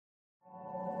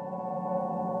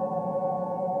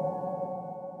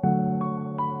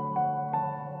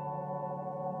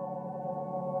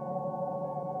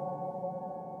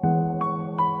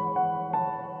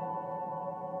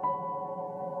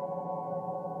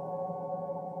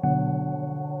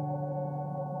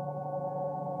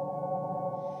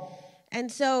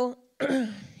And so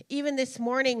even this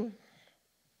morning,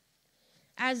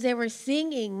 as they were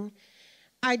singing,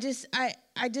 I just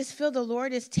feel the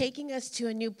Lord is taking us to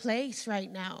a new place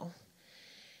right now.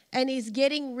 And he's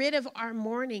getting rid of our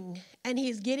mourning. And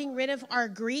he's getting rid of our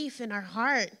grief in our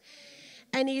heart.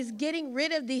 And he's getting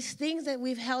rid of these things that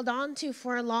we've held on to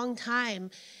for a long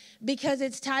time. Because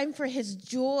it's time for his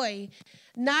joy.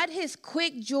 Not his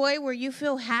quick joy where you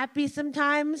feel happy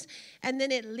sometimes and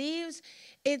then it leaves.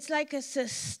 It's like a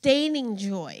sustaining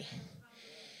joy.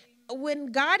 When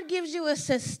God gives you a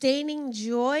sustaining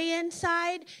joy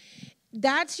inside,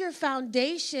 that's your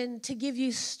foundation to give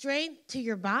you strength to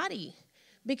your body.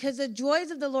 Because the joys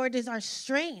of the Lord is our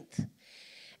strength.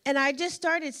 And I just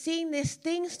started seeing this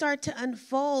thing start to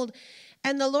unfold.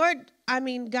 And the Lord,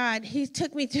 God, he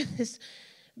took me through this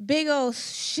big old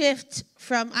shift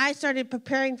from, I started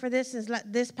preparing for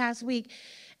this past week.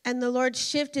 And the Lord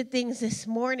shifted things this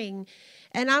morning.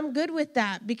 And I'm good with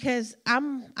that because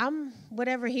I'm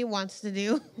whatever he wants to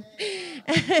do.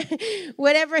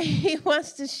 Whatever he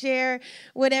wants to share,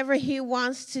 whatever he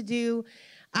wants to do,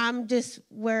 I'm just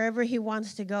wherever he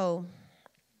wants to go.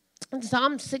 In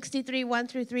Psalm 63,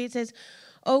 1-3, it says,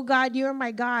 "Oh God, you are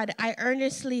my God. I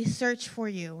earnestly search for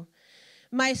you.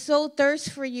 My soul thirsts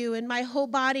for you, and my whole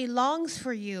body longs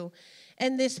for you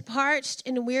in this parched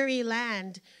and weary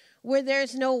land where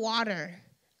there's no water.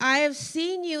 I have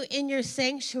seen you in your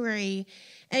sanctuary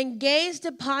and gazed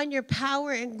upon your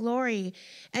power and glory,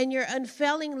 and your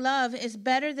unfailing love is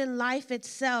better than life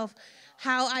itself.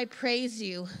 How I praise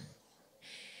you."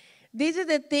 These are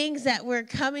the things that we're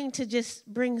coming to just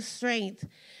bring strength.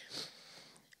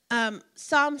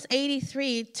 Psalms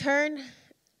 83,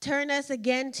 turn us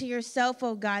again to yourself,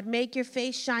 O God. Make your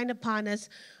face shine upon us.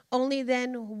 Only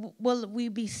then will we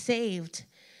be saved.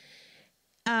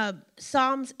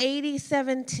 Psalms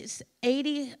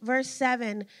 80, verse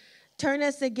 7, turn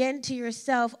us again to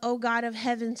yourself, O God of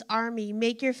heaven's army.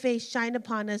 Make your face shine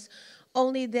upon us.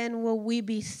 Only then will we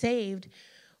be saved.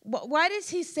 Why does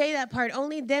he say that part?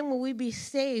 Only then will we be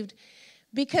saved.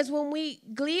 Because when we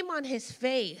gleam on his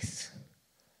face,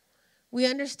 we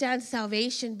understand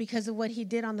salvation because of what he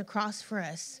did on the cross for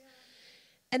us.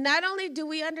 And not only do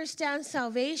we understand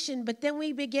salvation, but then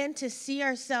we begin to see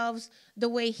ourselves the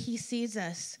way he sees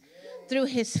us, through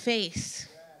his face.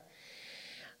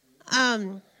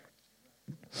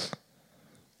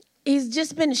 He's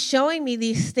just been showing me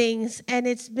these things, and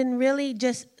it's been really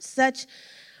just such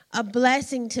a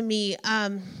blessing to me.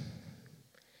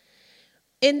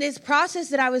 In this process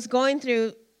that I was going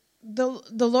through,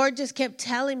 the Lord just kept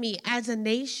telling me, as a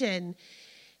nation,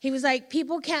 he was like,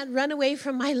 people can't run away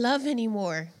from my love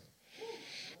anymore.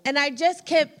 And I just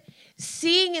kept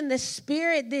seeing in the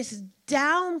spirit this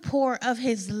downpour of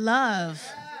his love.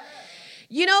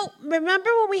 You know, remember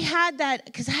when we had that,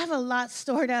 because I have a lot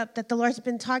stored up that the Lord's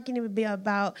been talking to me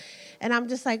about, and I'm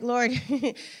just like, Lord,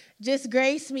 just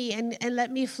grace me and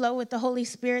let me flow with the Holy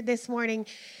Spirit this morning.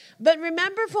 But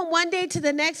remember, from one day to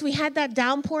the next, we had that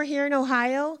downpour here in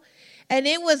Ohio, and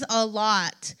it was a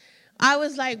lot. I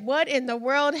was like, what in the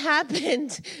world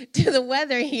happened to the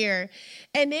weather here?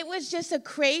 And it was just a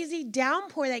crazy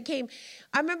downpour that came.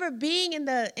 I remember being in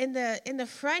the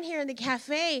front here in the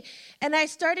cafe, and I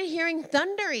started hearing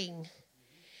thundering.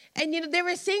 And, you know, they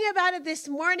were singing about it this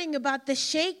morning, about the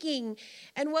shaking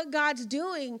and what God's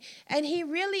doing. And he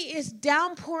really is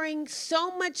downpouring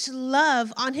so much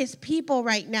love on his people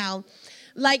right now,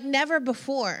 like never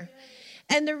before.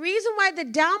 And the reason why the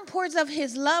downpours of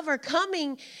his love are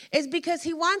coming is because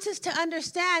he wants us to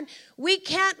understand we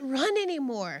can't run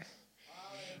anymore.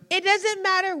 It doesn't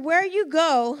matter where you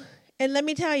go. And let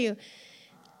me tell you,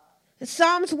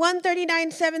 Psalms 139,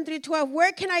 7-12,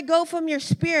 where can I go from your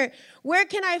spirit? Where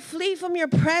can I flee from your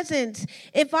presence?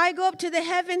 If I go up to the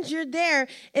heavens, you're there.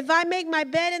 If I make my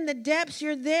bed in the depths,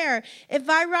 you're there. If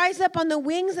I rise up on the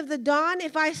wings of the dawn,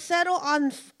 if I settle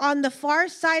on the far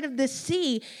side of the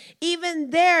sea, even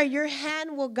there your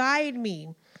hand will guide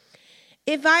me.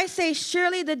 If I say,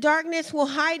 surely the darkness will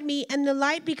hide me and the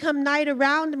light become night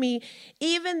around me,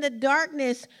 even the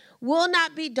darkness will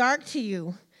not be dark to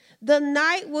you. The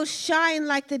night will shine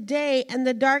like the day, and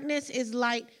the darkness is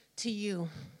light to you.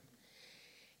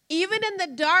 Even in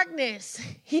the darkness,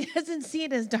 he doesn't see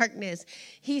it as darkness.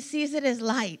 He sees it as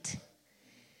light.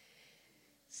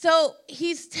 So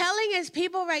he's telling his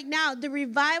people right now, the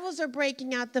revivals are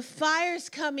breaking out. The fire's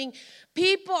coming.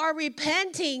 People are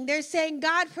repenting. They're saying,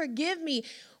 God, forgive me.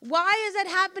 Why is that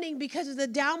happening? Because of the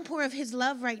downpour of his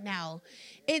love right now.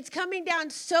 It's coming down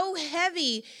so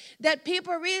heavy that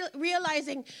people are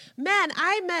realizing, man,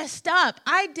 I messed up.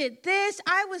 I did this.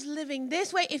 I was living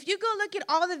this way. If you go look at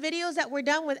all the videos that were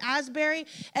done with Asbury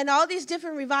and all these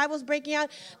different revivals breaking out,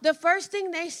 the first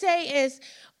thing they say is,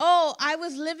 oh, I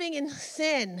was living in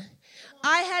sin.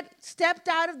 I had stepped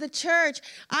out of the church.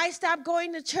 I stopped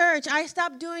going to church. I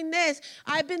stopped doing this.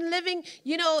 I've been living,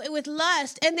 with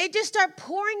lust. And they just start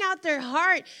pouring out their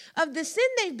heart of the sin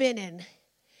they've been in.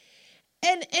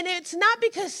 And it's not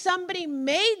because somebody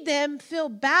made them feel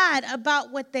bad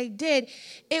about what they did.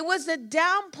 It was a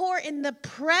downpour in the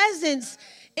presence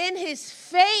in his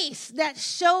face that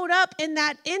showed up in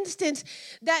that instance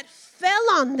that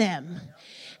fell on them.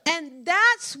 And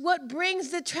that's what brings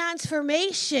the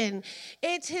transformation.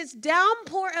 It's his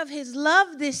downpour of his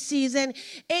love this season.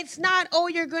 It's not, oh,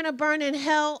 you're going to burn in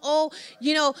hell. Oh,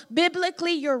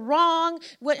 biblically you're wrong.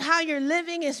 How you're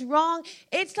living is wrong.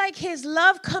 It's like his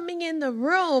love coming in the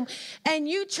room and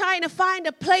you trying to find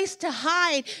a place to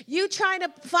hide. You trying to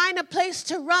find a place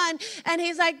to run. And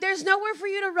he's like, there's nowhere for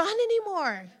you to run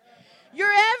anymore.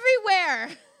 You're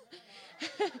everywhere.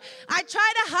 I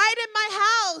try to hide in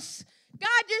my house.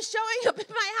 God, you're showing up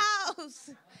in my house.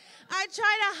 I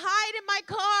try to hide in my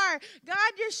car.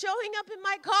 God, you're showing up in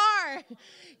my car.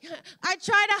 I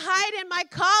try to hide in my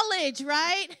college,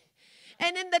 right?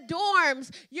 And in the dorms.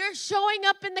 You're showing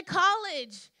up in the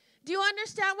college. Do you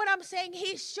understand what I'm saying?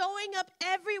 He's showing up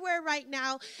everywhere right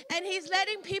now. And he's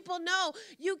letting people know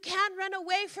you can't run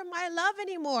away from my love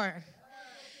anymore.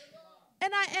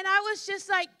 And I was just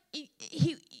like,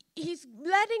 he's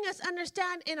letting us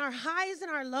understand in our highs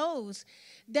and our lows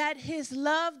that his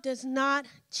love does not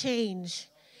change.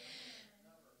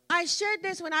 I shared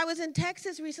this when I was in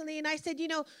Texas recently, and I said,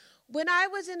 when I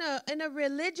was in a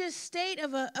religious state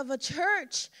of a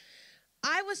church,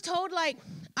 I was told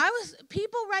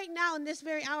people right now in this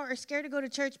very hour are scared to go to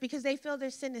church because they feel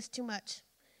their sin is too much.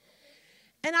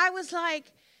 And I was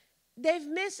like, they've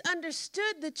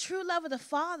misunderstood the true love of the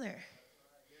Father.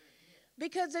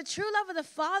 Because the true love of the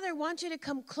Father wants you to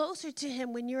come closer to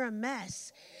him when you're a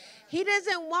mess. He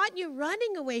doesn't want you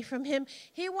running away from him.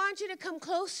 He wants you to come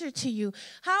closer to you.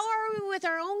 How are we with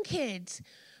our own kids?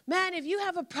 Man, if you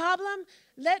have a problem,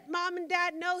 let mom and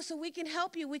dad know so we can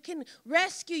help you. We can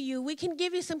rescue you. We can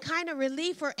give you some kind of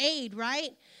relief or aid,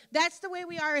 right? That's the way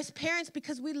we are as parents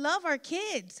because we love our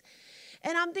kids.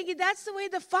 And I'm thinking that's the way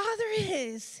the Father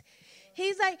is.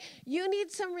 He's like, you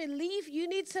need some relief. You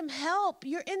need some help.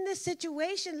 You're in this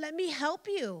situation. Let me help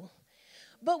you.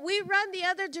 But we run the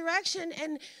other direction,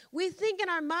 and we think in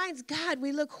our minds, God,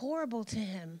 we look horrible to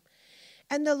him.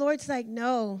 And the Lord's like,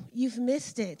 no, you've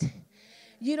missed it.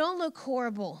 You don't look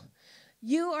horrible.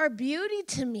 You are beauty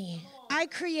to me. I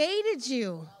created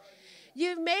you.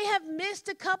 You may have missed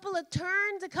a couple of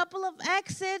turns, a couple of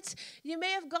exits. You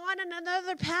may have gone on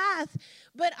another path,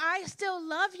 but I still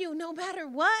love you no matter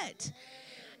what.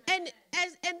 And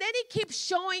then he keeps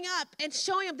showing up and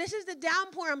showing up. This is the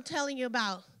downpour I'm telling you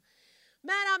about.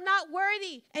 Man, I'm not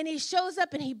worthy. And he shows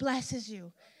up and he blesses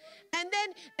you. And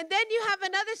then you have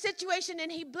another situation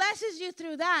and he blesses you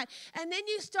through that. And then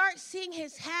you start seeing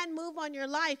his hand move on your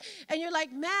life. And you're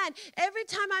like, man, every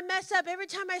time I mess up, every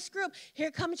time I screw up,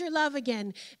 here comes your love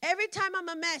again. Every time I'm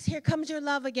a mess, here comes your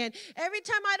love again. Every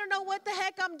time I don't know what the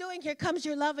heck I'm doing, here comes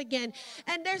your love again.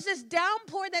 And there's this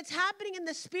downpour that's happening in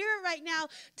the spirit right now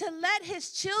to let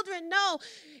his children know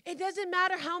it doesn't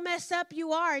matter how messed up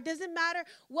you are. It doesn't matter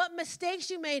what mistakes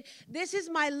you made. This is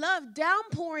my love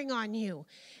downpouring on you.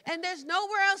 And there's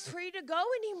nowhere else for you to go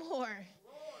anymore.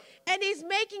 And he's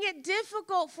making it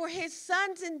difficult for his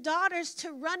sons and daughters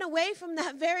to run away from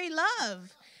that very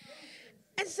love.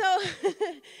 And so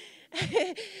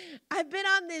I've been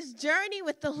on this journey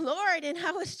with the Lord, and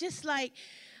I was just like,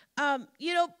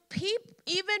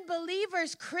 even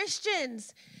believers,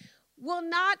 Christians, will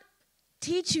not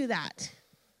teach you that.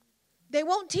 They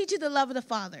won't teach you the love of the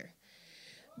Father.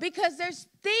 Because there's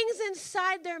things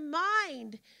inside their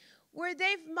mind where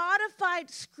they've modified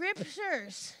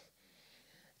scriptures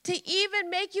to even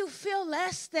make you feel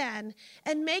less than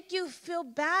and make you feel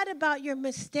bad about your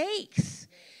mistakes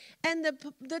and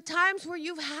the times where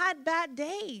you've had bad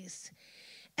days.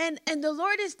 And the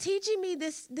Lord is teaching me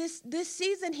this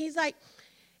season. He's like,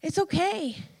 it's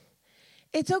okay.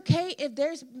 It's okay if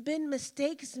there's been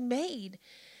mistakes made.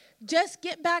 Just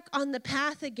get back on the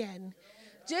path again.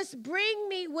 Just bring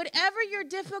me whatever your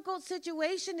difficult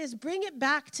situation is, bring it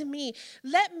back to me.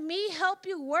 Let me help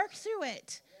you work through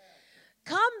it.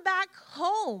 Come back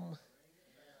home.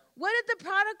 What did the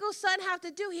prodigal son have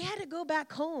to do? He had to go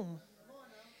back home.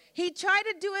 He tried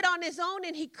to do it on his own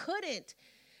and he couldn't.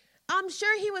 I'm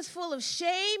sure he was full of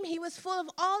shame. He was full of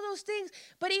all those things.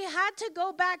 But he had to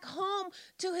go back home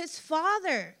to his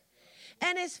father.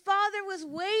 And his father was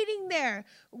waiting there,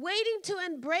 waiting to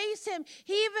embrace him.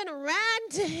 He even ran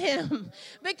to him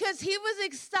because he was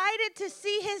excited to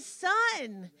see his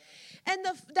son. And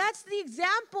that's the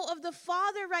example of the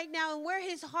father right now and where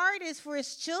his heart is for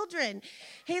his children.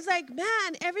 He's like,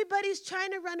 man, everybody's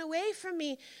trying to run away from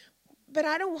me, but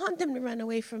I don't want them to run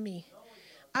away from me.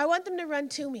 I want them to run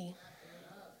to me.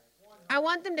 I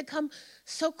want them to come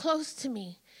so close to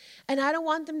me. And I don't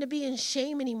want them to be in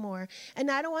shame anymore.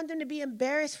 And I don't want them to be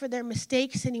embarrassed for their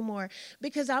mistakes anymore.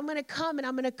 Because I'm going to come and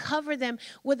I'm going to cover them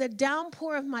with a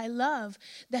downpour of my love.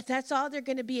 That's all they're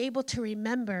going to be able to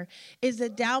remember is the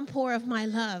downpour of my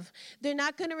love. They're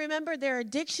not going to remember their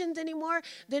addictions anymore.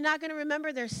 They're not going to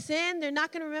remember their sin. They're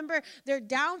not going to remember their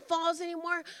downfalls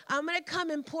anymore. I'm going to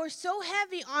come and pour so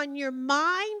heavy on your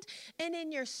mind and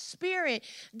in your spirit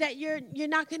that you're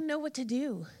not going to know what to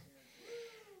do.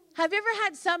 Have you ever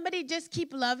had somebody just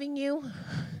keep loving you?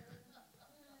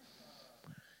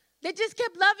 They just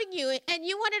kept loving you, and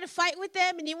you wanted to fight with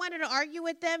them, and you wanted to argue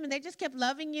with them, and they just kept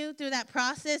loving you through that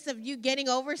process of you getting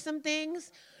over some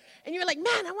things. And you're like,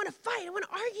 man, I want to fight. I want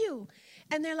to argue.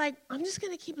 And they're like, I'm just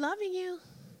going to keep loving you.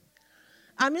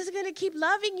 I'm just going to keep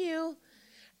loving you.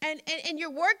 And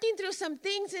you're working through some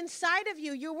things inside of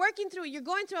you. You're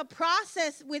going through a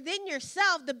process within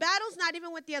yourself. The battle's not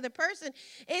even with the other person.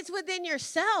 It's within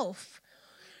yourself.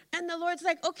 And the Lord's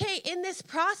like, okay, in this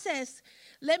process,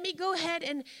 let me go ahead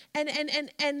and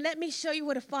let me show you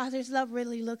what a father's love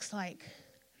really looks like.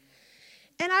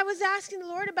 And I was asking the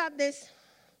Lord about this.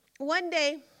 One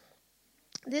day,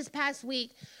 this past week,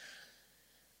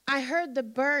 I heard the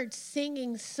birds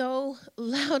singing so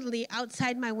loudly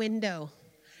outside my window.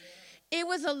 It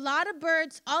was a lot of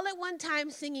birds all at one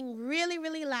time singing really,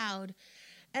 really loud.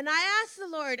 And I asked the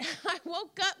Lord, I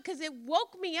woke up because it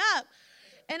woke me up.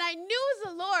 And I knew it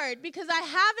was the Lord because I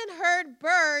haven't heard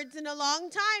birds in a long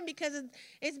time because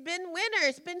it's been winter.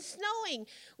 It's been snowing.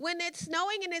 When it's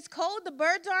snowing and it's cold, the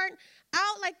birds aren't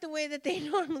out like the way that they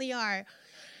normally are.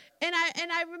 And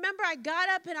I remember I got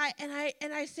up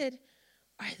and I said,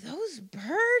 are those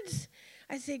birds?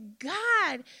 I said,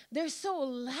 God, they're so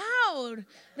loud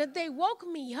that they woke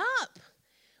me up.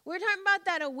 We're talking about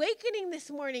that awakening this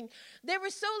morning. They were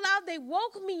so loud, they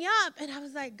woke me up. And I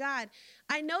was like, God,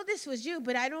 I know this was you,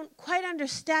 but I don't quite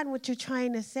understand what you're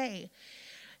trying to say.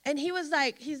 And he's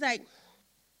like,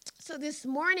 so this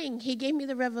morning he gave me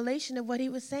the revelation of what he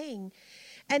was saying.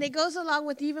 And it goes along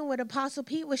with even what Apostle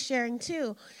Pete was sharing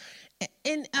too.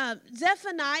 In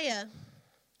Zephaniah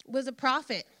was a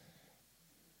prophet.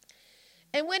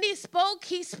 And when he spoke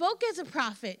as a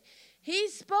prophet. He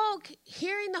spoke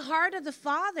hearing the heart of the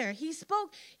Father. He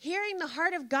spoke hearing the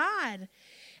heart of God.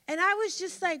 And I was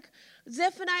just like,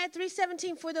 Zephaniah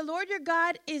 3:17, for the Lord your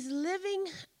God is living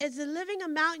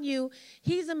among you.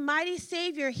 He's a mighty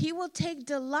Savior. He will take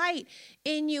delight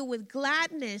in you with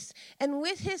gladness. And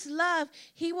with his love,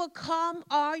 he will calm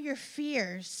all your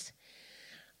fears.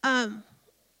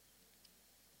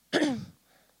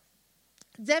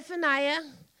 Zephaniah,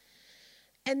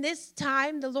 and this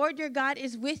time the Lord your God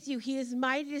is with you. He is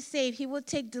mighty to save. He will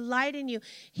take delight in you.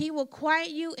 He will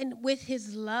quiet you with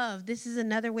his love. This is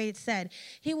another way it's said.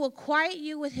 He will quiet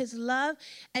you with his love,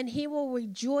 and he will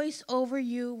rejoice over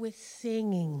you with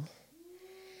singing.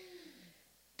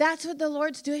 That's what the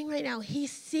Lord's doing right now.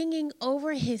 He's singing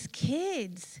over his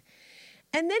kids.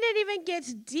 And then it even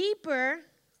gets deeper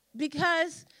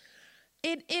because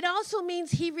it also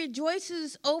means he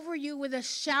rejoices over you with a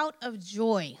shout of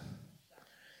joy.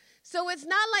 So it's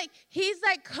not like he's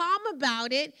like calm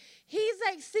about it. He's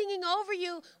like singing over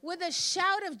you with a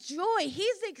shout of joy.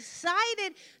 He's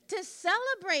excited to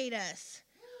celebrate us.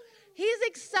 He's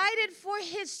excited for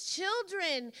his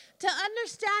children to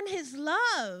understand his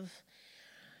love.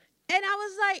 And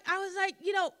I was like,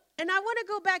 you know, and I want to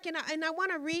go back and I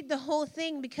want to read the whole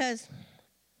thing because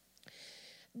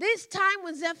this time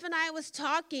when Zephaniah was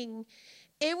talking,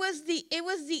 it was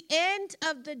the end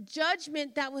of the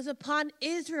judgment that was upon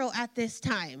Israel at this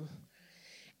time.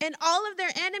 And all of their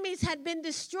enemies had been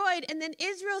destroyed. And then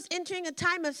Israel's entering a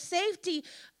time of safety,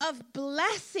 of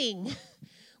blessing.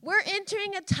 We're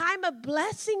entering a time of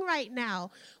blessing right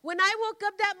now. When I woke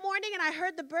up that morning and I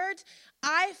heard the birds,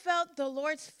 I felt the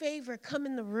Lord's favor come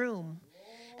in the room.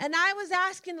 And I was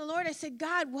asking the Lord, I said,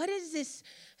 God, what is this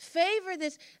favor?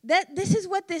 This is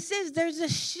what this is. There's a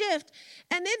shift.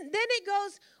 And then it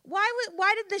goes, why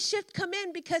did the shift come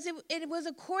in? Because it was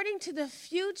according to the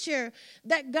future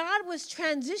that God was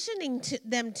transitioning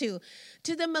them to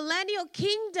the millennial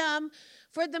kingdom,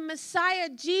 for the Messiah,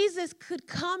 Jesus, could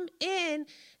come in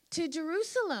to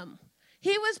Jerusalem.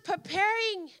 He was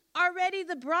preparing already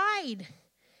the bride.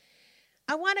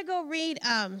 I want to go read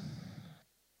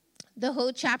the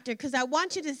whole chapter because I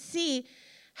want you to see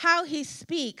how he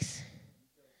speaks.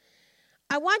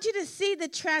 I want you to see the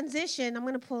transition. I'm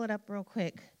going to pull it up real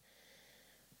quick.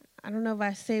 I don't know if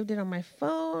I saved it on my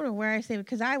phone or where I saved it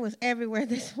because I was everywhere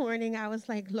this morning. I was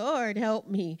like, Lord, help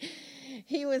me.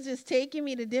 He was just taking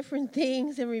me to different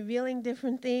things and revealing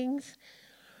different things.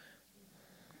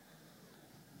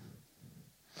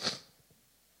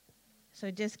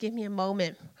 So just give me a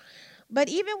moment. But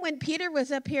even when Peter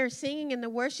was up here singing and the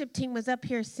worship team was up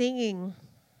here singing,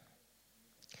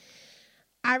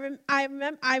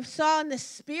 I saw in the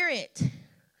spirit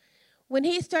when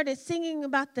he started singing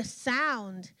about the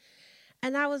sound.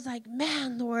 And I was like,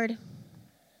 man, Lord.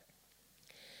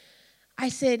 I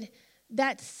said,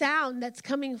 that sound that's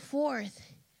coming forth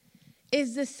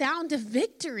is the sound of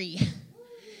victory.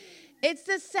 It's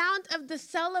the sound of the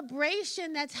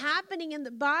celebration that's happening in the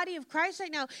body of Christ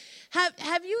right now.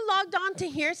 Have you logged on to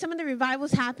hear some of the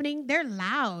revivals happening? They're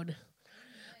loud.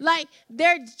 Like,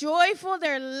 they're joyful,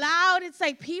 they're loud. It's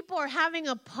like people are having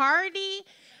a party.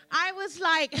 I was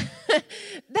like,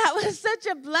 that was such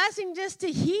a blessing just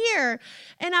to hear.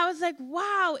 And I was like,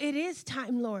 wow, it is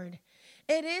time, Lord.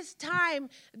 It is time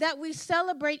that we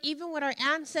celebrate even what our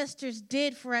ancestors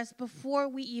did for us before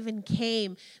we even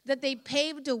came, that they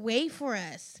paved a way for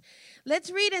us. Let's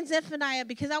read in Zephaniah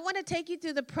because I want to take you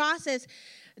through the process.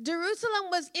 Jerusalem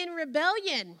was in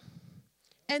rebellion,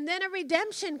 and then a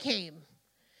redemption came.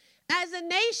 As a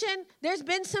nation, there's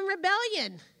been some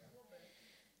rebellion.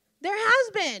 There has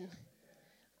been.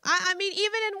 I mean,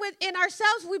 even in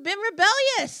ourselves, we've been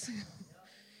rebellious.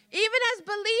 Even as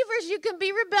believers, you can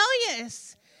be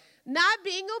rebellious. Not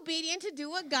being obedient to do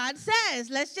what God says.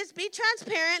 Let's just be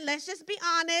transparent. Let's just be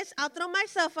honest. I'll throw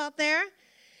myself out there.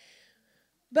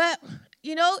 But,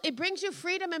 you know, it brings you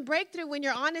freedom and breakthrough when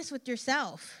you're honest with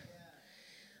yourself.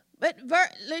 But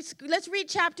let's read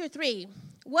chapter 3.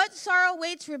 What sorrow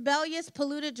waits rebellious,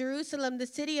 polluted Jerusalem, the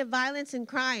city of violence and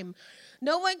crime?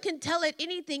 No one can tell it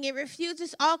anything. It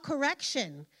refuses all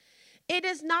correction. It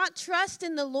does not trust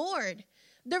in the Lord.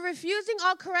 The refusing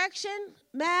all correction,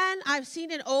 man, I've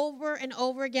seen it over and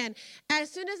over again.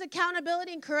 As soon as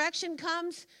accountability and correction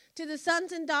comes to the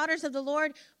sons and daughters of the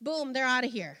Lord, boom, they're out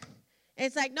of here.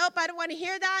 It's like, nope, I don't want to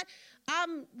hear that.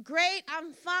 I'm great.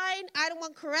 I'm fine. I don't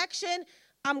want correction.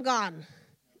 I'm gone.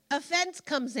 Offense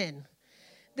comes in.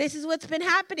 This is what's been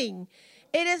happening.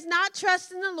 It is not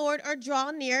trust in the Lord or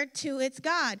draw near to its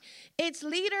God. Its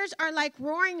leaders are like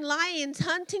roaring lions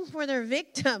hunting for their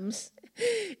victims.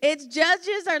 Its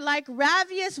judges are like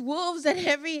ravenous wolves at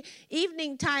every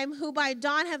evening time who by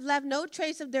dawn have left no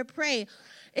trace of their prey.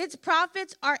 Its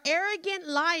prophets are arrogant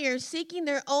liars seeking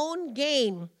their own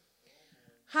gain.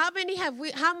 How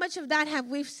much of that have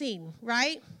we seen,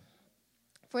 right?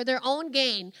 For their own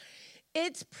gain.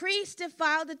 Its priests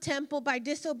defile the temple by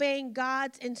disobeying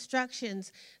God's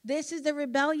instructions. This is the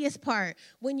rebellious part,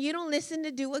 when you don't listen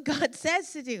to do what God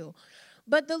says to do.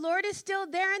 But the Lord is still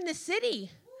there in the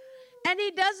city, and he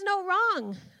does no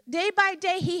wrong. Day by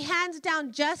day he hands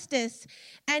down justice,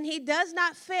 and he does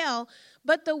not fail,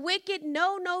 but the wicked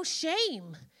know no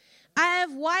shame. I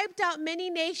have wiped out many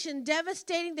nations,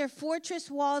 devastating their fortress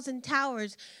walls and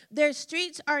towers. Their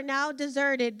streets are now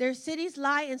deserted. Their cities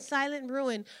lie in silent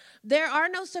ruin. There are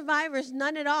no survivors,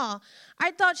 none at all.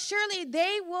 I thought surely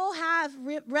they will have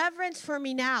reverence for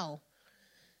me now.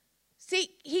 See,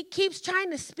 he keeps trying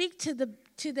to speak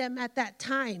to them at that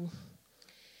time.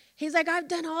 He's like, I've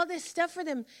done all this stuff for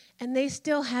them, and they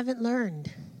still haven't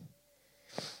learned.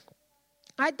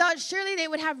 I thought surely they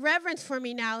would have reverence for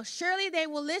me now. Surely they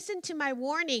will listen to my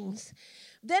warnings.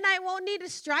 Then I won't need to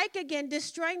strike again,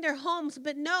 destroying their homes.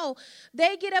 But no,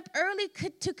 they get up early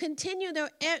to continue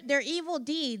their evil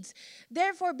deeds.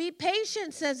 Therefore, be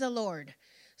patient, says the Lord.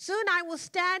 Soon I will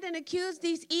stand and accuse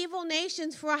these evil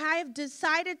nations, for I have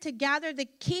decided to gather the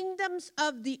kingdoms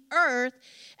of the earth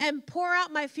and pour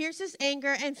out my fiercest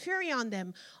anger and fury on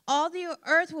them. All the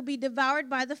earth will be devoured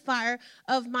by the fire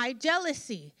of my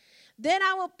jealousy. Then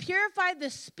I will purify the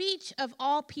speech of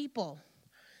all people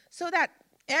so that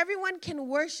everyone can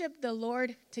worship the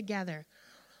Lord together.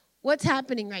 What's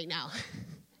happening right now?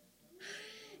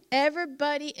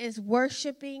 Everybody is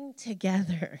worshiping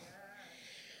together.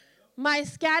 My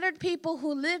scattered people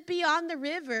who live beyond the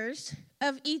rivers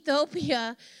of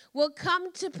Ethiopia will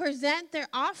come to present their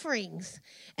offerings.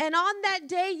 And on that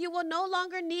day, you will no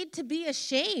longer need to be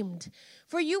ashamed,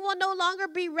 for you will no longer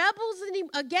be rebels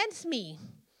against me.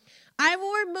 I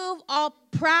will remove all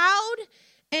proud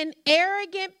and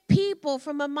arrogant people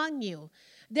from among you.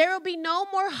 There will be no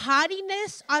more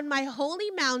haughtiness on my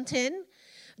holy mountain.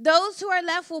 Those who are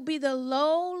left will be the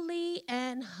lowly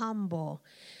and humble.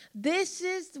 This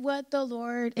is what the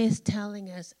Lord is telling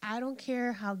us. I don't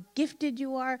care how gifted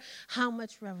you are, how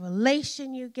much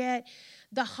revelation you get.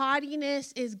 The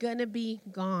haughtiness is going to be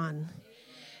gone.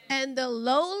 And the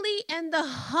lowly and the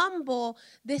humble,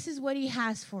 this is what he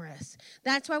has for us.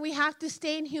 That's why we have to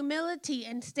stay in humility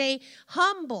and stay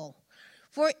humble.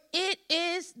 For it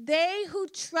is they who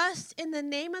trust in the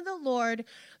name of the Lord,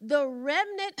 the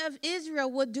remnant of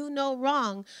Israel will do no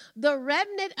wrong. The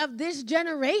remnant of this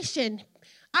generation.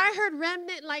 I heard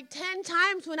remnant like 10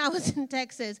 times when I was in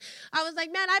Texas. I was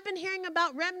like, man, I've been hearing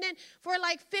about remnant for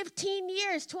like 15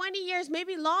 years, 20 years,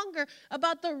 maybe longer,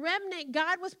 about the remnant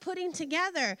God was putting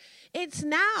together. It's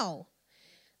now.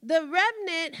 The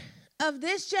remnant of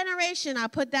this generation, I'll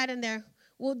put that in there,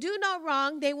 will do no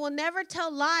wrong. They will never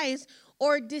tell lies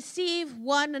or deceive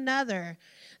one another.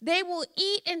 They will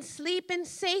eat and sleep in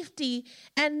safety,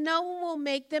 and no one will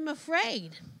make them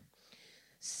afraid.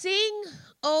 Sing,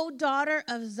 O daughter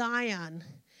of Zion.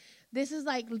 This is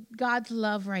like God's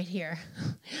love right here.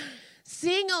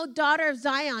 Sing, O daughter of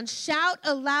Zion. Shout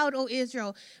aloud, O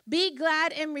Israel. Be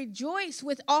glad and rejoice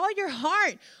with all your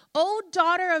heart, O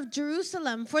daughter of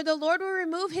Jerusalem. For the Lord will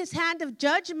remove his hand of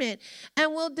judgment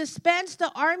and will dispense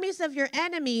the armies of your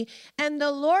enemy. And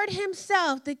the Lord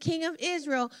himself, the King of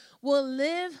Israel, will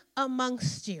live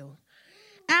amongst you.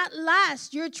 At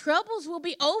last, your troubles will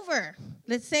be over.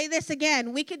 Let's say this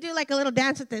again. We could do like a little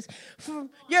dance with this.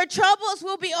 Your troubles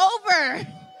will be over.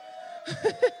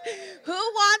 Who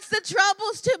wants the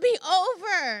troubles to be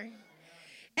over?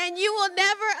 And you will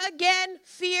never again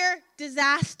fear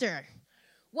disaster.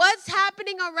 What's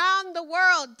happening around the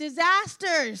world?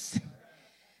 Disasters.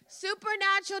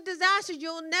 Supernatural disasters.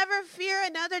 You'll never fear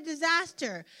another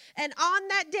disaster. And on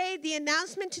that day, the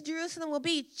announcement to Jerusalem will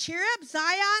be, cheer up,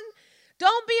 Zion.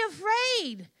 Don't be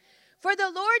afraid, for the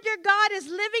Lord your God is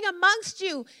living amongst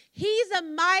you. He's a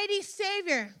mighty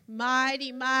Savior.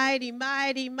 Mighty, mighty,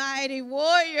 mighty, mighty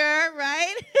warrior,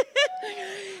 right?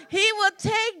 He will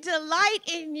take delight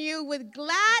in you with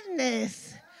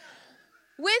gladness.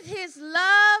 With his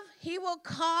love, he will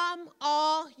calm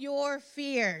all your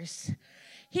fears.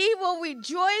 He will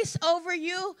rejoice over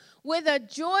you with a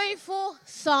joyful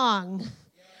song.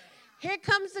 Here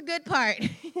comes the good part.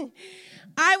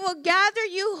 I will gather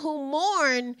you who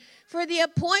mourn for the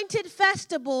appointed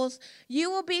festivals. You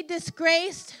will be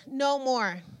disgraced no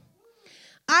more.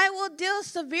 I will deal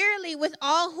severely with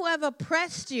all who have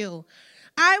oppressed you.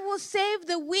 I will save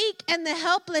the weak and the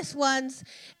helpless ones,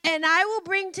 and I will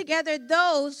bring together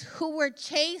those who were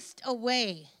chased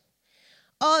away.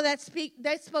 Oh, that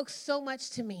spoke so much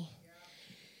to me.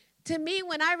 To me,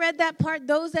 when I read that part,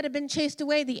 those that have been chased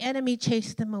away, the enemy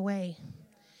chased them away.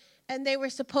 And they were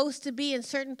supposed to be in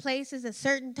certain places at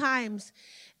certain times.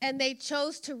 And they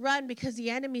chose to run because the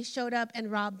enemy showed up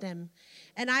and robbed them.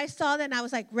 And I saw that and I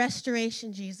was like,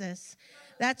 restoration, Jesus.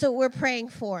 That's what we're praying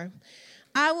for.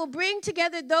 I will bring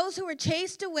together those who were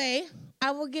chased away.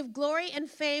 I will give glory and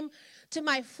fame to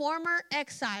my former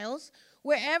exiles.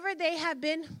 Wherever they have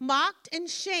been mocked and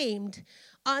shamed,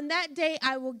 on that day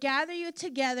I will gather you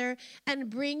together and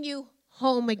bring you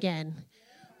home again.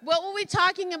 What were we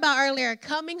talking about earlier?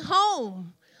 Coming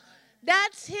home.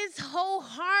 That's his whole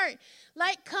heart.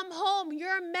 Like, come home.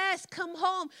 You're a mess. Come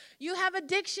home. You have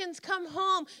addictions. Come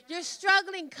home. You're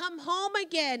struggling. Come home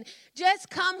again.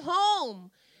 Just come home.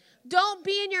 Don't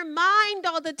be in your mind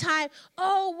all the time.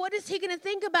 Oh, what is he going to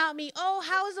think about me? Oh,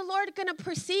 how is the Lord going to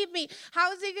perceive me?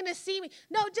 How is he going to see me?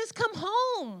 No, just come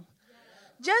home.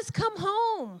 Just come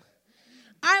home.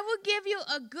 I will give you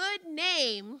a good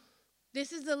name.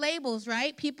 This is the labels,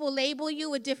 right? People label you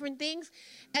with different things.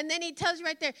 And then he tells you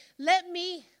right there, let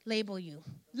me label you.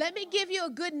 Let me give you a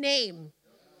good name.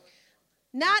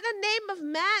 Not a name of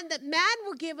man that man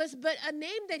will give us, but a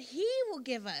name that he will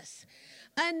give us.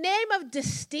 A name of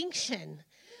distinction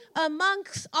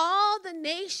amongst all the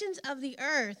nations of the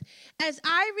earth, as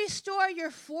I restore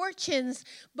your fortunes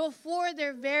before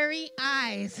their very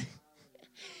eyes.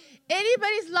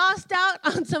 Anybody's lost out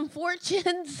on some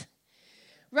fortunes?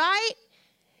 Right?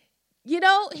 You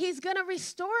know, he's going to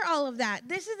restore all of that.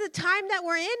 This is the time that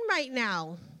we're in right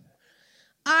now.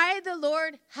 I, the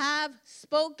Lord, have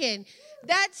spoken.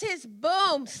 That's his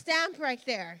boom stamp right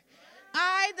there.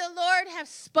 I, the Lord, have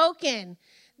spoken.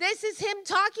 This is him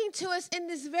talking to us in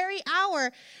this very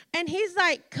hour. And he's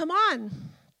like, come on.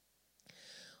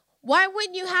 Why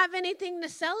wouldn't you have anything to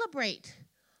celebrate?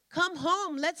 Come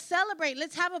home. Let's celebrate.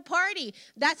 Let's have a party.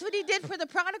 That's what he did for the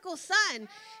prodigal son.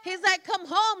 He's like, come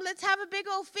home. Let's have a big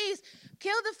old feast.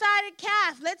 Kill the fatted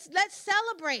calf. Let's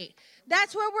celebrate.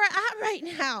 That's where we're at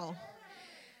right now.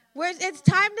 Where it's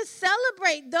time to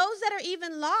celebrate those that are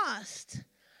even lost.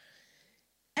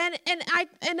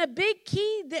 And a big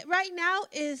key that right now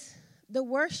is the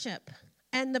worship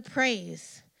and the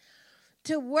praise.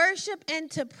 To worship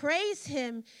and to praise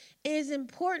him is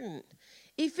important.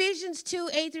 Ephesians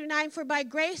 2:8-9, for by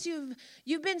grace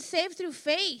you've been saved through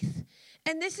faith.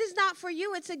 And this is not for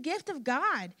you, it's a gift of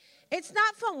God. It's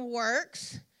not from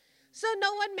works, so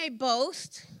no one may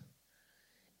boast.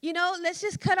 You know, let's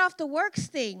just cut off the works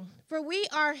thing. For we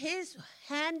are his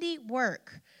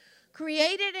handiwork,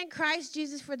 created in Christ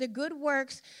Jesus for the good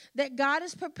works that God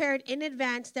has prepared in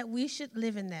advance that we should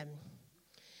live in them.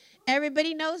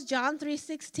 Everybody knows John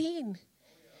 3:16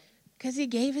 because he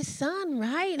gave his son,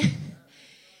 right?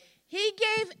 He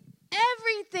gave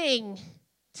everything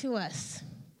to us,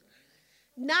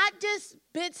 not just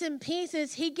bits and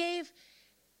pieces. He gave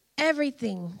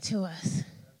everything to us.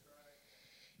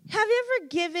 Have you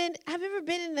ever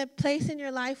been in a place in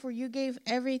your life where you gave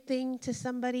everything to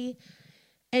somebody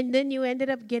and then you ended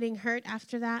up getting hurt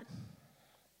after that?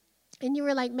 And you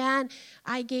were like, man,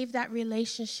 I gave that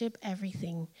relationship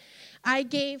everything. I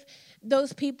gave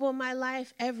those people in my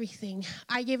life everything.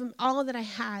 I gave them all that I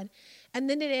had. And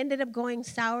then it ended up going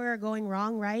sour or going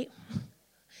wrong, right?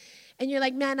 And you're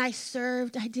like, man, I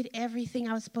served. I did everything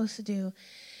I was supposed to do.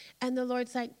 And the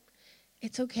Lord's like,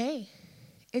 it's okay.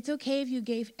 It's okay if you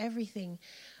gave everything.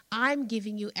 I'm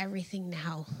giving you everything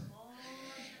now.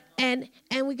 And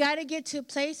we got to get to a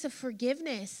place of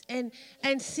forgiveness and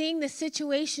seeing the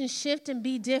situation shift and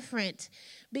be different,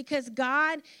 because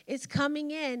God is coming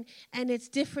in and it's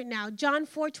different now. John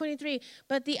 4:23,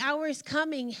 but the hour is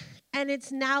coming and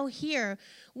it's now here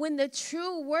when the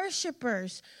true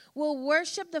worshipers will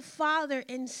worship the Father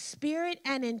in spirit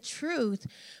and in truth,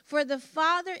 for the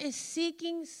Father is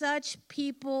seeking such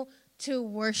people to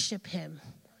worship him.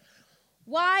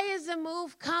 Why is the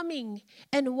move coming?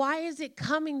 And why is it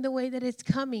coming the way that it's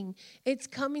coming? It's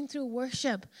coming through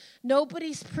worship.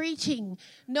 Nobody's preaching.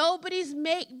 Nobody's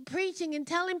preaching and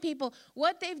telling people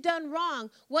what they've done wrong,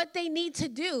 what they need to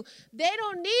do. They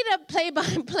don't need a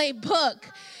play-by-play book.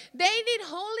 They need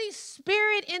Holy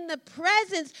Spirit in the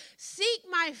presence. Seek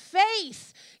my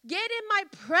face. Get in my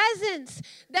presence,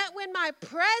 that when my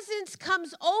presence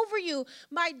comes over you,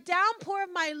 my downpour of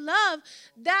my love,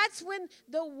 that's when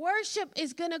the worship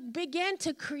is going to begin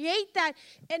to create that.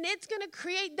 And it's going to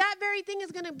create, that very thing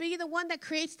is going to be the one that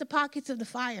creates the pockets of the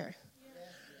fire.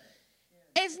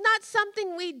 It's not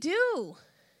something we do.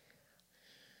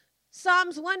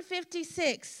 Psalms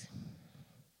 156.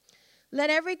 Let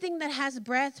everything that has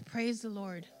breath praise the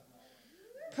Lord.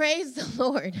 Praise the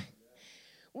Lord.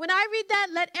 When I read that,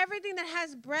 let everything that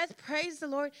has breath praise the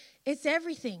Lord, it's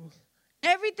everything.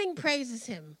 Everything praises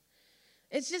him.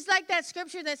 It's just like that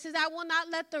scripture that says, I will not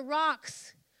let the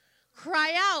rocks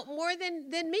cry out more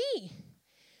than me.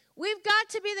 We've got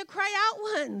to be the cry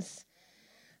out ones.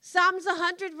 Psalms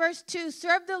 100 verse 2,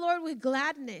 serve the Lord with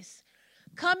gladness.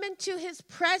 Come into his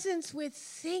presence with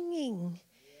singing.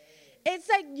 It's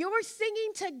like you're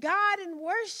singing to God in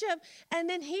worship, and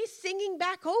then he's singing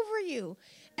back over you.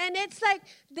 And it's like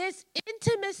this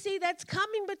intimacy that's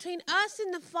coming between us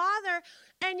and the Father,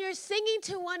 and you're singing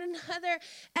to one another,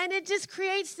 and it just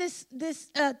creates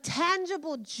this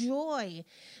tangible joy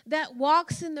that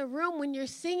walks in the room when you're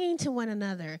singing to one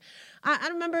another. I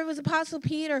don't remember if it was Apostle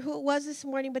Pete or who it was this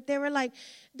morning, but they were like,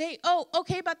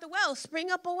 okay, about the well, spring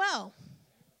up a well.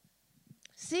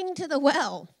 Sing to the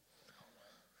well.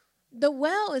 The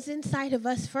well is inside of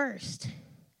us first.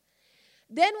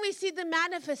 Then we see the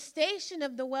manifestation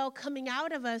of the well coming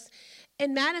out of us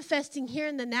and manifesting here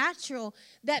in the natural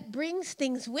that brings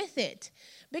things with it.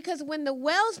 Because when the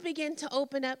wells begin to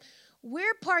open up,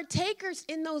 we're partakers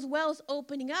in those wells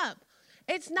opening up.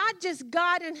 It's not just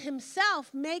God and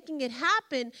himself making it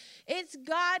happen. It's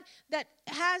God that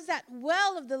has that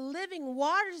well of the living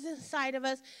waters inside of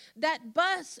us that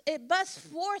busts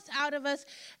forth out of us.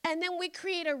 And then we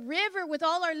create a river with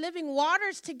all our living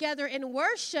waters together in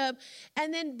worship.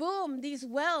 And then boom, these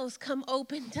wells come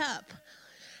opened up.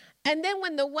 And then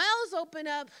when the wells open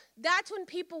up, that's when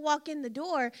people walk in the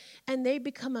door and they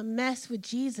become a mess with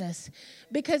Jesus,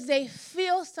 because they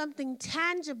feel something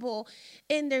tangible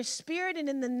in their spirit and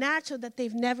in the natural that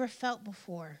they've never felt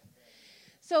before.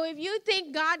 So if you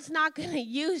think God's not going to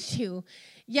use you,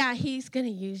 yeah, he's going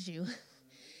to use you.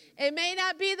 It may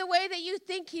not be the way that you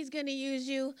think he's going to use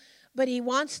you, but he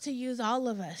wants to use all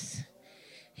of us.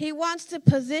 He wants to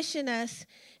position us,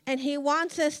 and he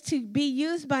wants us to be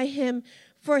used by him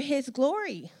for his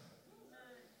glory.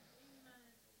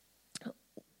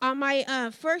 On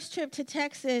my first trip to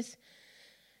Texas,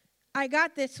 I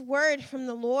got this word from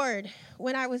the Lord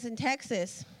when I was in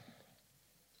Texas,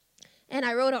 and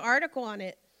I wrote an article on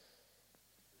it.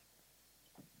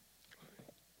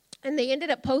 And they ended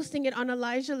up posting it on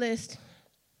Elijah List.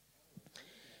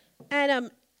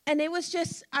 And it was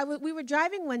just, we were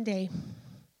driving one day.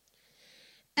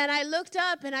 And I looked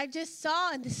up and I just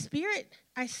saw in the spirit,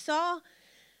 I saw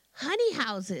honey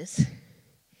houses.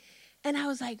 And I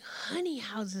was like, honey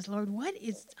houses, Lord, what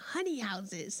is honey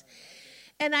houses?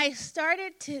 And I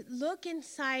started to look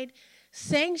inside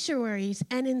sanctuaries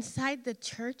and inside the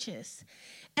churches.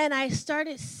 And I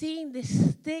started seeing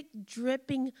this thick,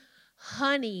 dripping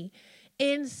honey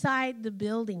inside the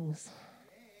buildings.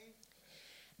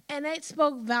 And it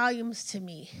spoke volumes to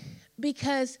me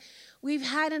because we've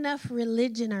had enough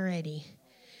religion already.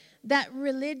 That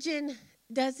religion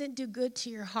doesn't do good to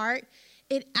your heart.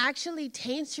 It actually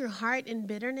taints your heart in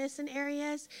bitterness in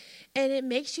areas, and it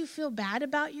makes you feel bad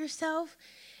about yourself.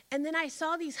 And then I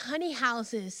saw these honey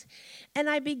houses, and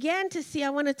I began to see, I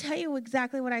want to tell you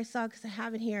exactly what I saw because I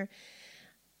have it here.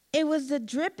 It was the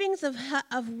drippings of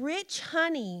rich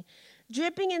honey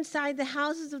dripping inside the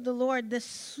houses of the Lord. The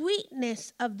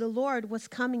sweetness of the Lord was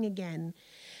coming again.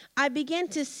 I began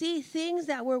to see things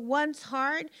that were once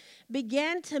hard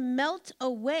began to melt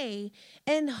away,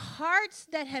 and hearts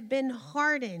that had been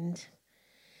hardened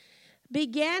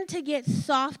began to get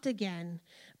soft again.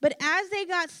 But as they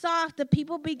got soft, the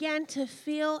people began to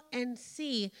feel and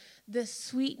see the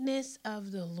sweetness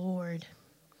of the Lord.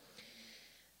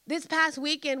 This past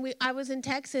weekend, I was in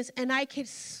Texas, and I could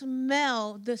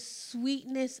smell the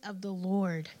sweetness of the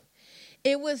Lord.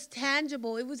 It was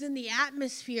tangible. It was in the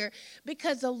atmosphere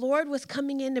because the Lord was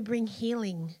coming in to bring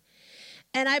healing.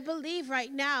 And I believe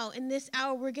right now, in this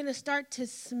hour, we're going to start to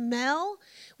smell.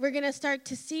 We're going to start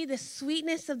to see the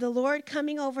sweetness of the Lord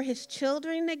coming over his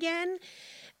children again.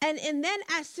 And then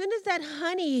as soon as that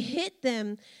honey hit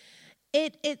them,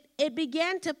 it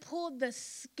began to pull the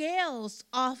scales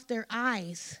off their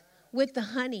eyes with the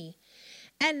honey.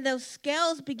 And those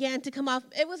scales began to come off.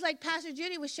 It was like Pastor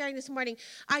Judy was sharing this morning.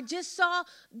 I just saw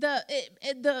the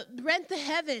rent the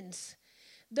heavens.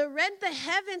 The rent the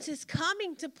heavens is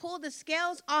coming to pull the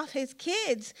scales off his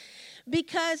kids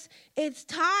because it's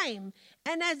time.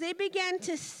 And as they began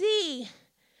to see,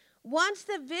 once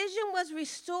the vision was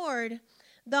restored,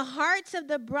 the hearts of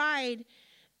the bride,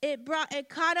 it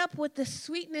caught up with the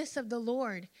sweetness of the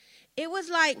Lord. It was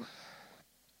like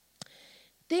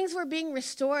things were being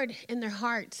restored in their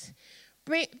hearts.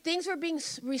 Things were being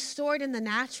restored in the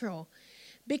natural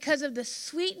because of the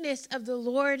sweetness of the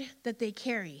Lord that they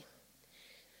carry.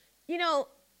 You know,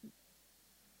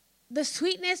 the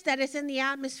sweetness that is in the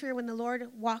atmosphere when the Lord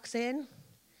walks in,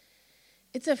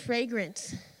 it's a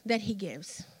fragrance that he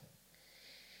gives.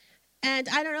 And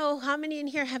I don't know how many in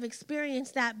here have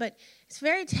experienced that, but it's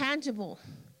very tangible.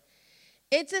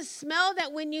 It's a smell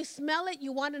that when you smell it,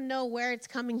 you want to know where it's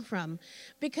coming from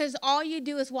because all you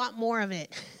do is want more of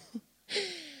it.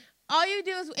 All you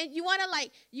do is you want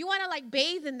to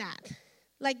bathe in that.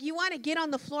 Like you want to get on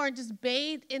the floor and just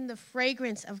bathe in the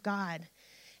fragrance of God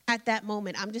at that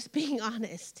moment. I'm just being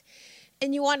honest.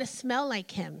 And you want to smell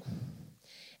like him.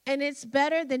 And it's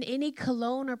better than any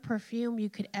cologne or perfume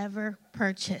you could ever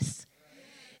purchase.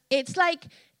 It's like,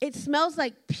 it smells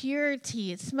like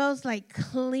purity. It smells like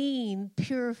clean,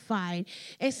 purified.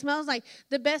 It smells like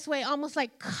the best way, almost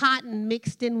like cotton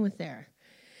mixed in with there.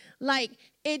 Like,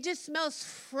 it just smells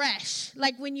fresh.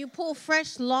 Like when you pull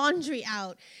fresh laundry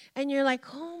out and you're like,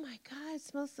 oh my God, it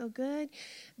smells so good.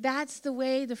 That's the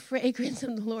way the fragrance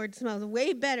of the Lord smells.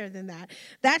 Way better than that.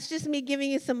 That's just me giving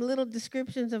you some little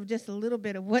descriptions of just a little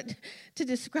bit of what to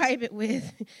describe it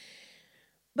with.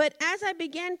 But as I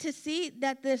began to see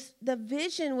that the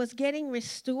vision was getting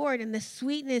restored and the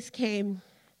sweetness came,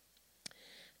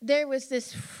 there was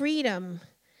this freedom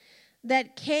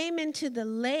that came into the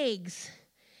legs.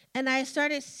 And I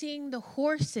started seeing the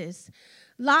horses,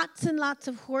 lots and lots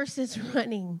of horses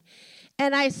running.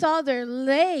 And I saw their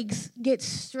legs get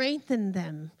strengthened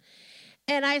them.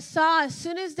 And I saw as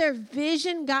soon as their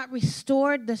vision got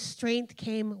restored, the strength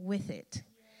came with it.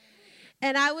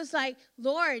 And I was like,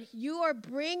 Lord, you are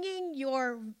bringing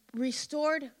your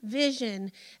restored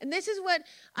vision. And this is what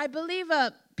I believe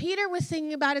Peter was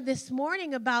singing about it this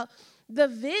morning, about the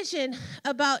vision,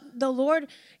 about the Lord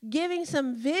giving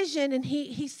some vision. And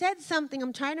he said something.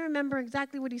 I'm trying to remember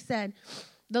exactly what he said.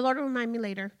 The Lord will remind me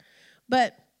later.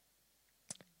 But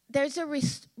there's a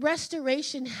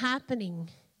restoration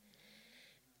happening.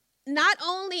 not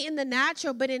only in the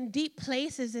natural, but in deep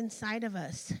places inside of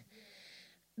us.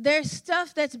 There's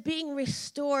stuff that's being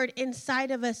restored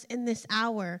inside of us in this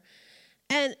hour.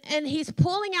 And he's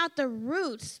pulling out the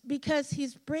roots because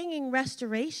he's bringing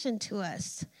restoration to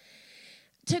us.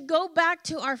 To go back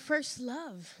to our first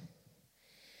love.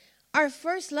 Our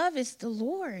first love is the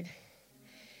Lord.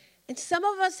 And some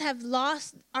of us have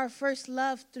lost our first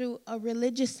love through a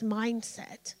religious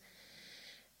mindset.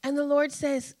 And the Lord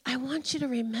says, I want you to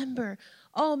remember.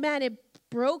 Oh, man, it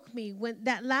broke me. When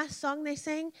that last song they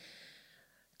sang,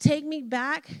 take me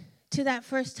back to that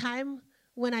first time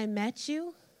when I met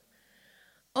you.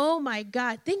 Oh, my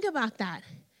God. Think about that.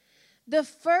 The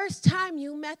first time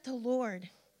you met the Lord,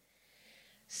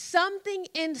 something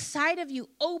inside of you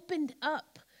opened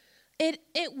up. It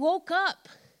woke up.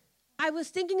 I was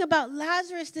thinking about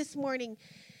Lazarus this morning,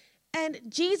 and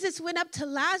Jesus went up to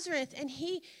Lazarus, and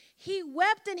he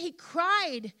wept and he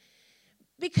cried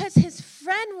because his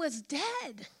friend was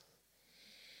dead.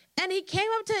 And he came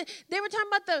up to, they were talking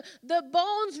about the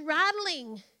bones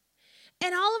rattling.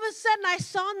 And all of a sudden I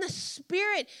saw in the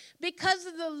spirit, because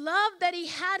of the love that he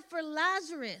had for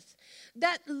Lazarus,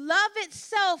 that love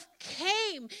itself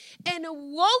came and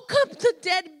woke up the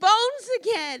dead bones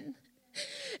again.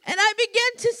 And I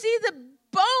began to see the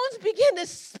bones begin to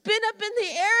spin up in the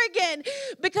air again,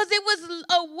 because it was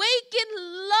awakened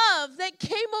love that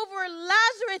came over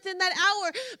Lazarus in that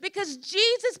hour, because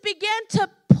Jesus began to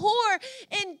pour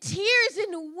in tears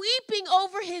and weeping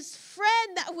over his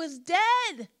friend that was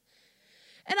dead.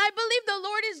 And I believe the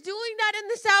Lord is doing that in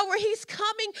this hour. He's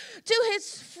coming to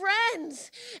his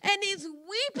friends, and he's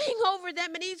weeping over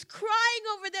them, and he's crying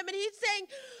over them, and he's saying,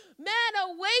 man,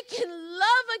 awaken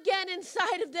love again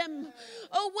inside of them.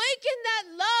 Awaken that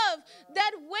love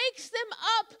that wakes them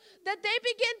up, that they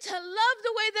begin to love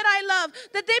the way that I love,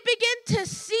 that they begin to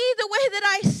see the way that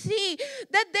I see,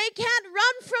 that they can't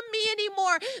run from me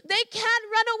anymore. They can't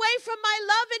run away from my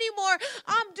love anymore.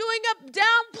 I'm doing a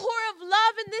downpour of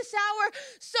love in this hour,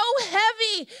 so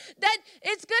heavy that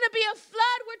it's going to be a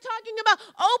flood. We're talking about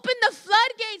open the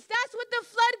floodgates. That's what the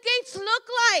floodgates look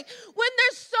like. When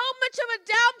there's so much of a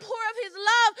downpour of his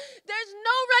love, there's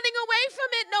no running away from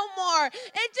it no more.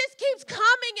 It just keeps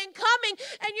coming and coming,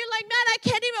 and you're like, man, I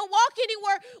can't even walk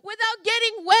anywhere without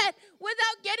getting wet,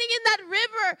 without getting in that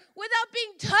river, without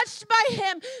being touched by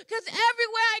him, because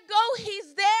everywhere I go,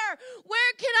 he's there.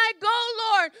 Where can I go,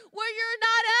 Lord, where you're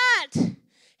not at?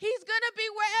 He's going to be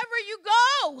wherever you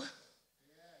go.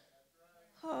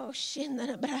 Oh,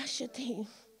 shindarabashati.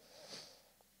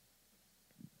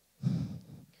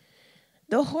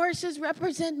 The horses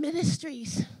represent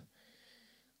ministries.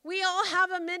 We all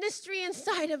have a ministry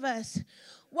inside of us.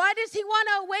 Why does he want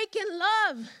to awaken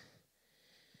love?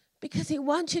 Because he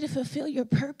wants you to fulfill your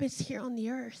purpose here on the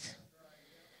earth.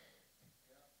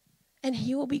 And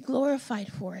he will be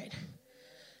glorified for it.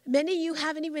 Many of you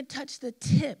haven't even touched the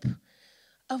tip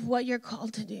of what you're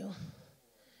called to do.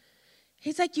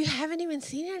 He's like, you haven't even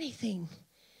seen anything.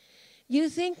 You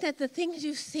think that the things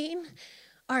you've seen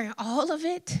are all of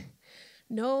it?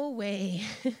 No way.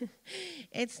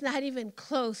 It's not even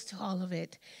close to all of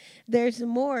it. There's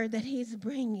more that he's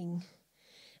bringing,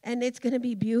 and it's going to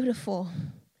be beautiful.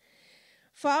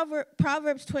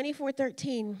 Proverbs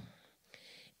 24:13.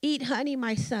 Eat honey,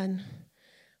 my son,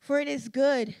 for it is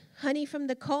good. Honey from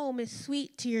the comb is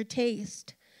sweet to your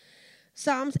taste.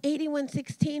 Psalms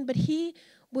 81:16. But he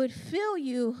would fill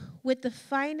you with the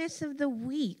finest of the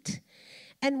wheat,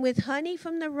 and with honey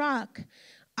from the rock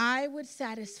I would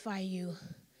satisfy you.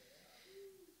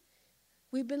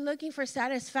 We've been looking for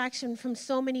satisfaction from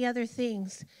so many other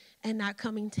things and not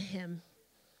coming to him.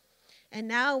 And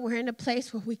now we're in a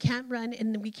place where we can't run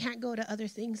and we can't go to other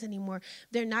things anymore.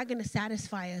 They're not going to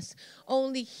satisfy us.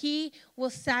 Only he will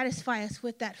satisfy us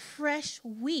with that fresh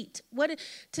wheat.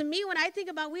 To me, when I think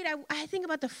about wheat, I think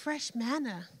about the fresh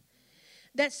manna.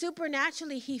 That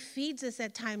supernaturally he feeds us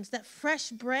at times, that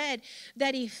fresh bread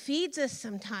that he feeds us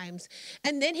sometimes.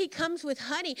 And then he comes with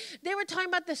honey. They were talking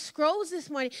about the scrolls this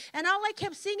morning, and all I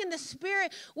kept seeing in the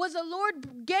spirit was the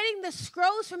Lord getting the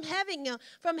scrolls from heaven,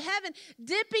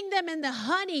 dipping them in the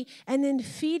honey, and then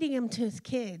feeding them to his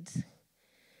kids.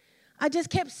 I just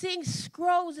kept seeing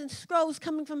scrolls and scrolls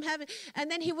coming from heaven. And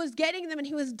then he was getting them and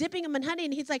he was dipping them in honey.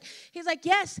 And he's like,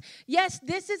 yes,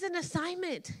 this is an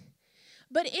assignment.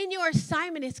 But in your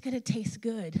assignment, it's going to taste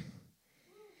good.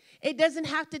 It doesn't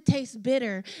have to taste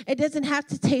bitter. It doesn't have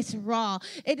to taste raw.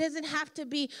 It doesn't have to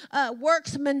be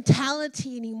works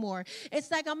mentality anymore.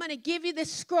 It's like, I'm going to give you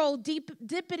this scroll, dip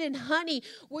it in honey,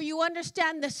 where you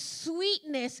understand the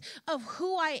sweetness of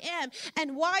who I am.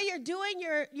 And while you're doing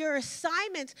your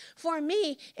assignments for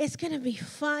me, it's going to be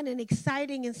fun and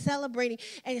exciting and celebrating,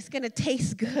 and it's going to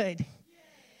taste good.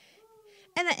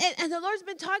 And the Lord's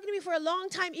been talking to me for a long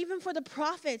time, even for the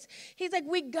prophets. He's like,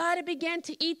 we got to begin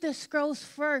to eat the scrolls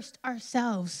first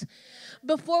ourselves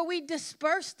before we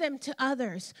disperse them to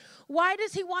others. Why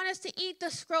does he want us to eat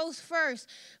the scrolls first?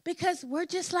 Because we're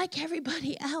just like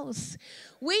everybody else.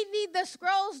 We need the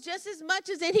scrolls just as much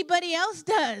as anybody else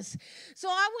does. So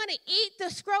I want to eat the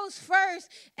scrolls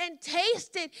first and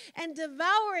taste it and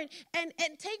devour it and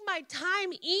take my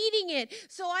time eating it,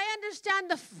 so I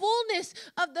understand the fullness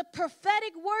of the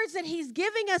prophetic words that he's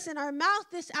giving us in our mouth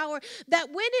this hour,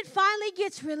 that when it finally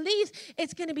gets released,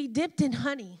 it's going to be dipped in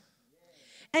honey.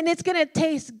 And it's going to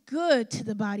taste good to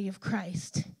the body of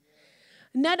Christ.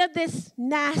 None of this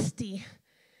nasty,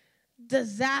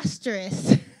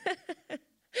 disastrous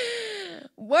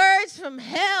words from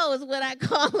hell is what I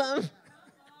call them.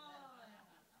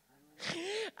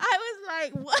 I was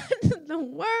like, what in the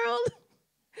world?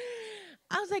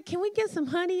 I was like, can we get some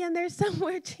honey in there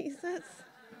somewhere, Jesus?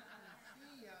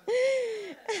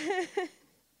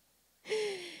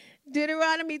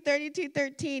 Deuteronomy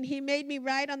 32:13, he made me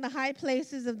ride on the high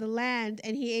places of the land,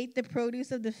 and he ate the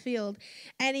produce of the field,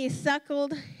 and he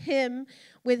suckled him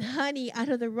with honey out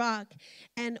of the rock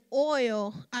and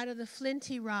oil out of the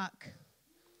flinty rock.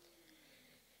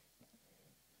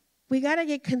 We got to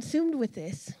get consumed with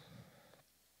this.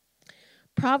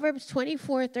 Proverbs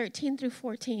 24:13 through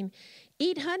 14.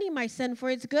 Eat honey, my son, for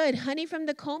it's good. Honey from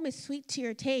the comb is sweet to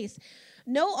your taste.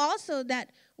 Know also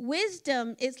that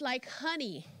wisdom is like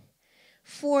honey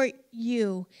for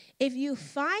you. If you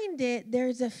find it,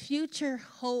 there's a future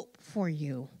hope for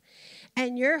you,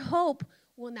 and your hope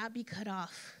will not be cut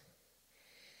off.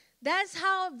 That's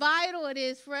how vital it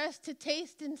is for us to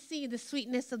taste and see the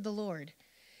sweetness of the Lord,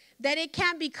 that it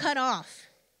can't be cut off,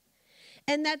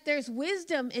 and that there's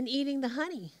wisdom in eating the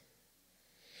honey.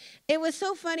 It was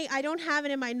so funny. I don't have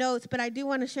it in my notes, but I do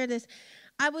want to share this.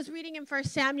 I was reading in 1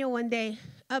 Samuel one day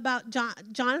about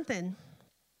Jonathan.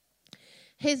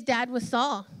 His dad was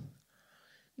Saul.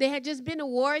 They had just been to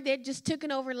war. They had just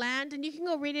taken over land, and you can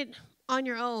go read it on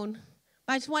your own.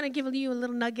 But I just want to give you a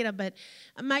little nugget of it.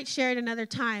 I might share it another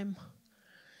time.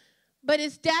 But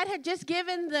his dad had just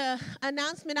given the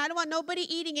announcement, I don't want nobody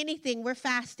eating anything. We're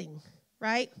fasting,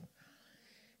 right?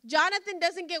 Jonathan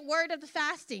doesn't get word of the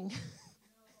fasting.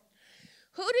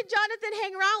 Who did Jonathan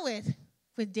hang around with?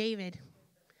 With David.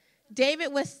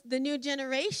 David was the new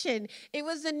generation. It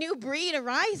was a new breed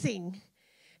arising.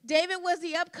 David was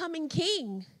the upcoming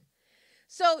king.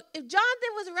 So if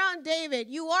Jonathan was around David,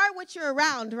 you are what you're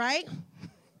around, right?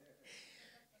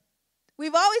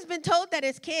 We've always been told that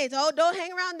as kids. Oh, don't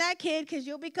hang around that kid because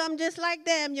you'll become just like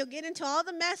them. You'll get into all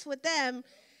the mess with them.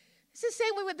 It's the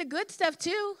same way with the good stuff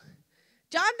too.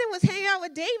 Jonathan was hanging out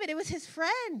with David. It was his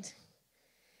friend.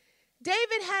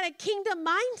 David had a kingdom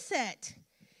mindset.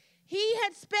 He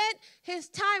had spent his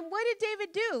time. What did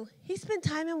David do? He spent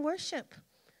time in worship.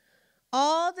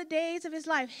 All the days of his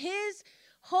life. His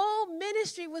whole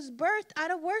ministry was birthed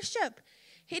out of worship.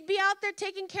 He'd be out there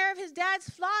taking care of his dad's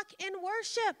flock in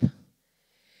worship.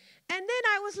 And then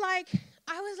I was like,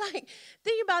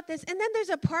 thinking about this. And then there's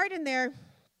a part in there,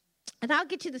 and I'll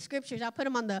get you the scriptures.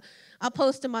 I'll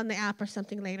post them on the app or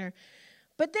something later.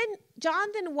 But then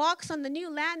Jonathan walks on the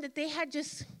new land that they had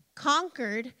just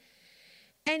conquered,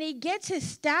 and he gets his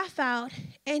staff out,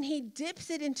 and he dips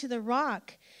it into the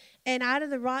rock, and out of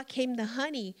the rock came the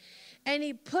honey, and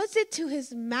he puts it to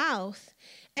his mouth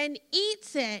and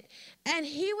eats it. And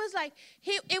he was like,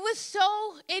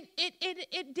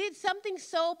 it did something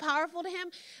so powerful to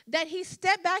him that he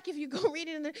stepped back. If you go read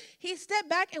it he stepped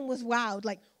back and was wowed.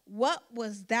 Like, what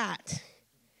was that?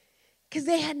 Because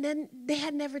they had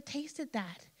never tasted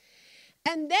that.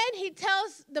 And then he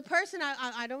tells the person,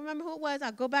 I don't remember who it was.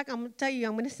 I'll go back. I'm going to tell you.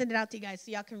 I'm going to send it out to you guys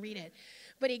so y'all can read it.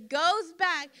 But he goes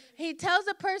back. He tells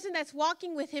the person that's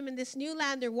walking with him in this new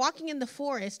land. They're walking in the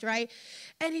forest, right?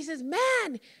 And he says,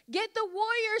 man, get the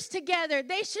warriors together.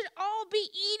 They should all be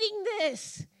eating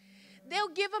this. They'll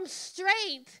give them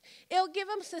strength. It'll give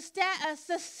them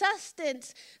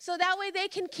sustenance so that way they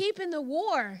can keep in the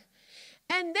war.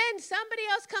 And then somebody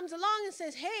else comes along and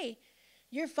says, hey,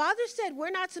 your father said we're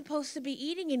not supposed to be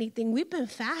eating anything. We've been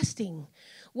fasting.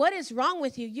 What is wrong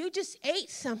with you? You just ate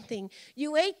something.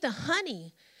 You ate the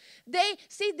honey. They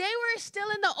were still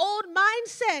in the old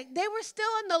mindset. They were still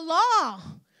in the law.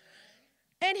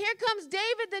 And here comes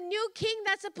David, the new king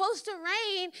that's supposed to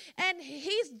reign, and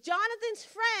he's Jonathan's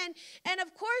friend. And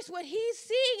of course, what he's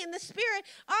seeing in the spirit,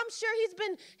 I'm sure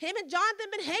him and Jonathan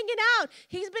been hanging out.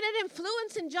 He's been an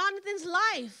influence in Jonathan's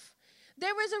life.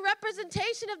 There was a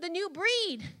representation of the new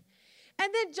breed.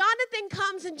 And then Jonathan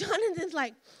comes, and Jonathan's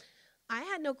like, I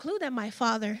had no clue that my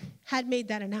father had made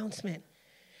that announcement.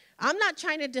 I'm not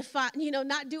trying to defy,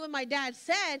 not do what my dad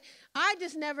said. I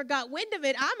just never got wind of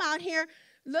it. I'm out here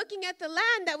looking at the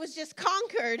land that was just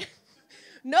conquered.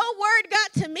 No word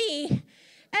got to me. And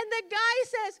the guy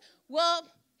says, well,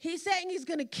 he's saying he's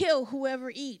going to kill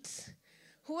whoever eats.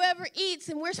 Whoever eats,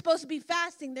 and we're supposed to be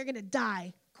fasting, they're going to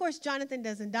die. Of course, Jonathan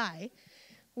doesn't die.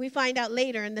 We find out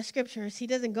later in the scriptures he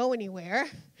doesn't go anywhere.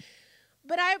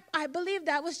 But I believe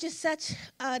that was just such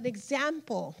an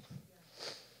example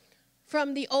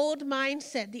from the old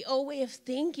mindset, the old way of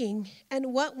thinking,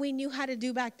 and what we knew how to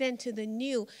do back then to the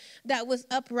new that was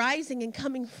uprising and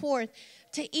coming forth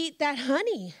to eat that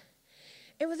honey.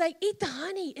 It was like, eat the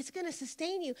honey. It's going to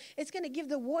sustain you. It's going to give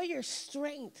the warriors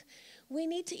strength. We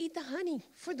need to eat the honey.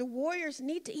 For the warriors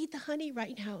need to eat the honey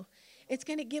right now. It's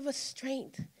going to give us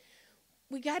strength.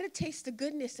 We got to taste the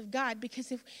goodness of God,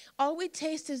 because if all we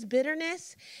taste is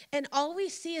bitterness and all we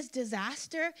see is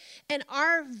disaster, and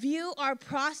our view, our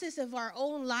process of our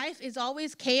own life is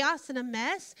always chaos and a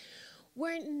mess,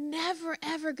 we're never,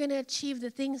 ever going to achieve the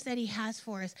things that he has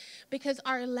for us, because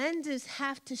our lenses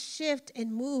have to shift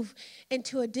and move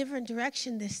into a different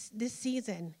direction this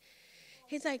season.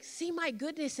 He's like, see my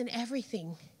goodness in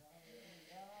everything.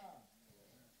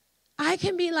 I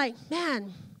can be like,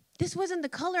 man, this wasn't the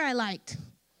color I liked.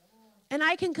 And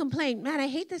I can complain, man, I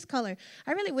hate this color.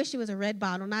 I really wish it was a red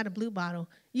bottle, not a blue bottle.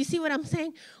 You see what I'm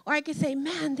saying? Or I could say,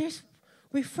 man, there's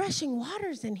refreshing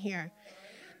waters in here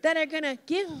that are going to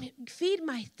feed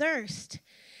my thirst.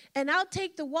 And I'll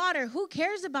take the water. Who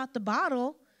cares about the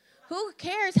bottle? Who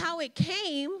cares how it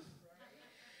came?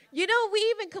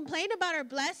 We even complain about our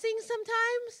blessings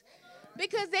sometimes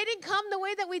because they didn't come the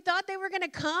way that we thought they were going to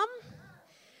come.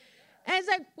 And it's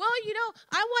like, well,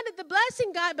 I wanted the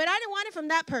blessing, God, but I didn't want it from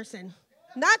that person.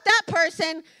 Not that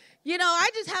person. I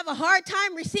just have a hard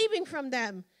time receiving from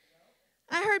them.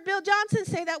 I heard Bill Johnson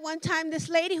say that one time, this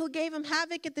lady who gave him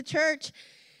havoc at the church,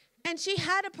 and she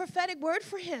had a prophetic word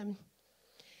for him.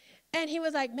 And he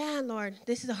was like, man, Lord,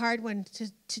 this is a hard one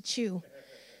to chew.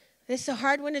 This is a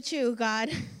hard one to chew, God.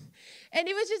 And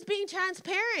he was just being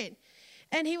transparent.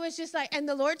 And he was just like, and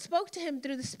the Lord spoke to him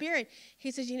through the Spirit.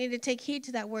 He says, you need to take heed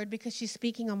to that word because she's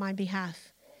speaking on my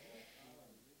behalf.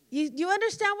 You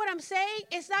understand what I'm saying?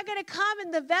 It's not going to come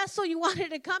in the vessel you want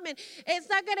it to come in. It's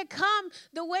not going to come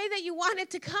the way that you want it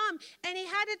to come. And he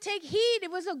had to take heed.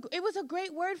 It was a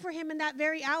great word for him in that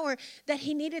very hour that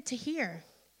he needed to hear.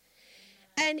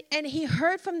 And he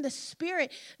heard from the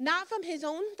Spirit, not from his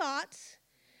own thoughts,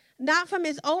 not from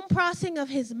his own processing of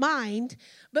his mind,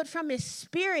 but from his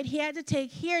spirit. He had to take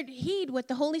heed what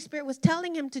the Holy Spirit was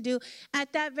telling him to do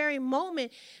at that very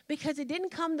moment, because it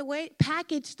didn't come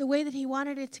packaged the way that he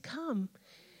wanted it to come.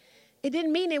 It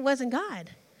didn't mean it wasn't God.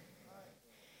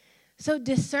 So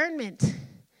discernment.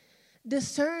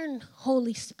 Discern,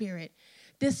 Holy Spirit.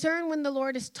 Discern when the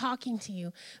Lord is talking to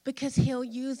you, because he'll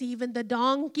use even the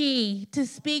donkey to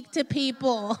speak to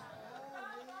people.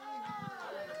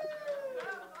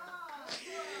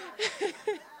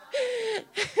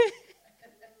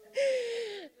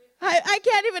 I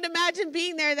can't even imagine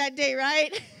being there that day, right?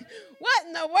 What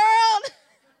in the world?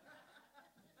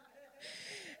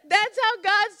 That's how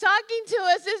God's talking to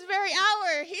us this very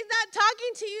hour. He's not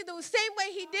talking to you the same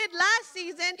way he did last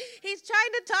season. He's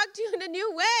trying to talk to you in a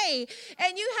new way.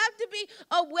 And you have to be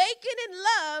awakened in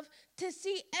love to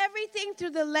see everything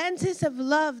through the lenses of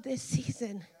love this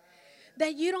season.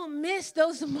 That you don't miss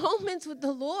those moments with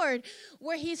the Lord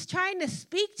where he's trying to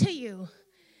speak to you.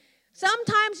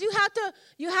 Sometimes you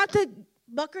have to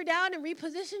buckle down and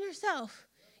reposition yourself.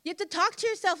 You have to talk to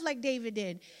yourself like David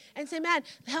did and say, man,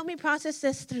 help me process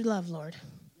this through love, Lord.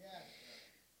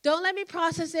 Don't let me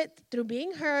process it through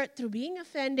being hurt, through being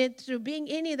offended, through being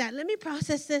any of that. Let me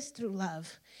process this through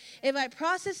love. If I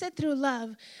process it through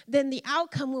love, then the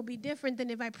outcome will be different than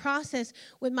if I process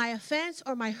with my offense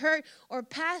or my hurt or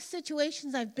past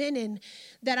situations I've been in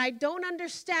that I don't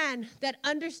understand. That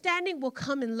understanding will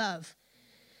come in love.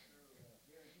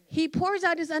 He pours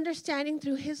out his understanding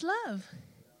through his love.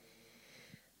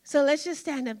 So let's just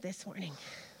stand up this morning.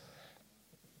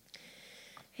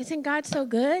 Isn't God so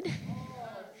good?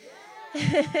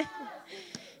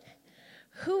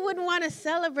 Who wouldn't want to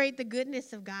celebrate the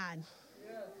goodness of God?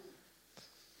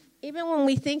 Even when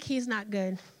we think he's not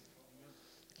good,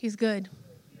 he's good.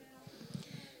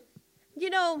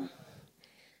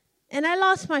 And I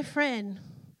lost my friend.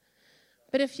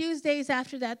 But a few days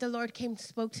after that, the Lord came and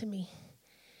spoke to me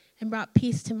and brought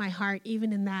peace to my heart,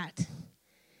 even in that.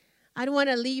 I don't want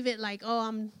to leave it like,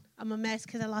 oh, I'm a mess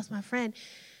because I lost my friend.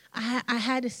 I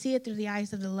had to see it through the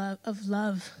eyes of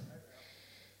love,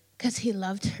 because he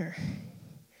loved her.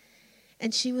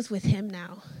 And she was with him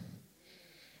now.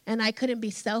 And I couldn't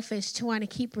be selfish to want to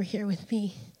keep her here with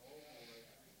me,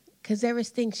 because there was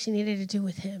things she needed to do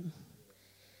with him.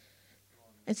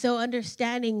 And so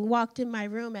understanding walked in my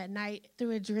room at night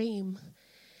through a dream.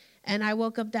 And I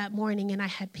woke up that morning and I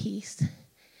had peace.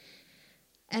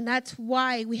 And that's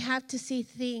why we have to see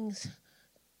things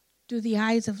through the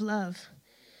eyes of love.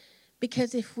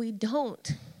 Because if we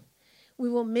don't, we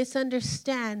will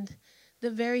misunderstand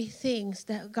the very things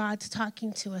that God's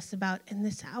talking to us about in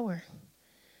this hour.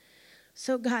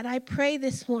 So God, I pray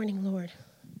this morning, Lord,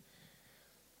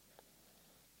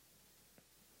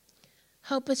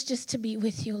 help us just to be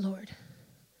with you, Lord.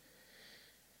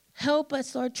 Help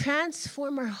us, Lord,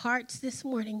 transform our hearts this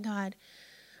morning, God,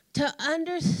 to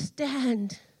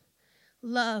understand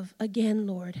love again,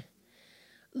 Lord.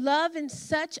 Love in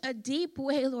such a deep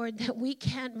way, Lord, that we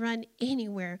can't run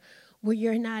anywhere where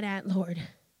you're not at, Lord.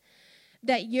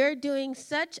 That you're doing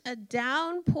such a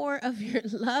downpour of your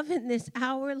love in this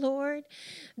hour, Lord,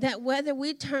 that whether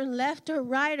we turn left or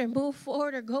right or move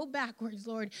forward or go backwards,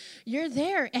 Lord, you're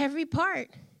there every part.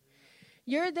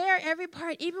 You're there every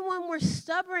part. Even when we're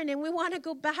stubborn and we want to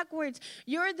go backwards,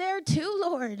 you're there too,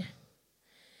 Lord.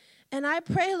 And I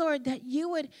pray, Lord, that you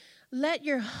would let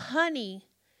your honey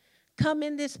come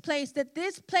in this place, that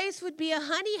this place would be a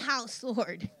honey house,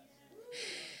 Lord.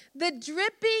 The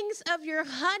drippings of your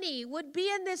honey would be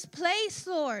in this place,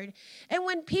 Lord. And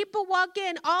when people walk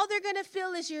in, all they're going to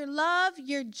feel is your love,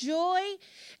 your joy,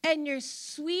 and your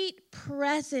sweet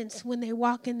presence when they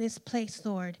walk in this place,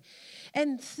 Lord.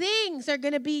 And things are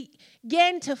going to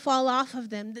begin to fall off of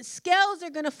them. The scales are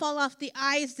going to fall off the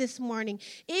eyes this morning.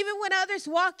 Even when others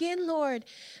walk in, Lord,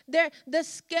 the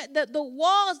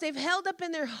walls they've held up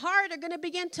in their heart are going to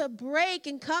begin to break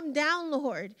and come down,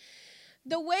 Lord.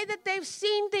 The way that they've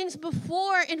seen things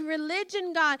before in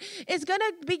religion, God, is going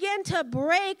to begin to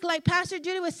break, like Pastor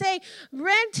Judy was saying,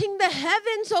 renting the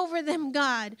heavens over them,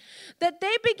 God. That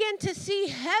they begin to see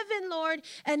heaven, Lord,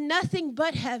 and nothing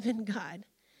but heaven, God.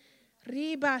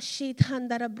 Because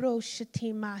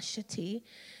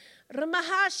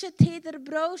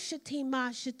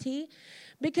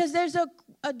there's a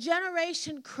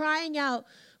generation crying out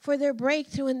for their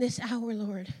breakthrough in this hour,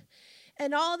 Lord.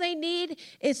 And all they need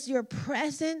is your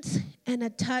presence and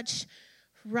a touch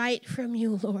right from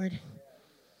you, Lord.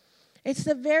 It's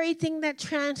the very thing that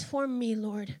transformed me,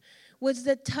 Lord, was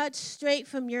the touch straight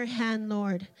from your hand,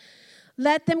 Lord.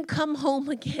 Let them come home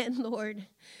again, Lord.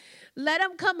 Let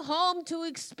them come home to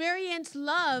experience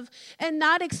love and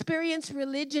not experience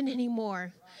religion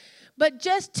anymore, but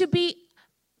just to be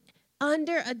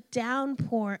under a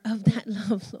downpour of that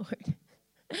love, Lord.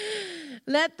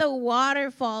 Let the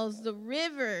waterfalls, the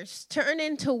rivers, turn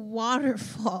into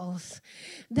waterfalls.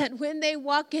 That when they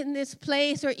walk in this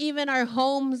place or even our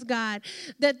homes, God,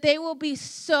 that they will be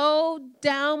so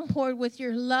downpoured with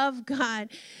your love, God,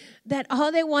 that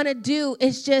all they want to do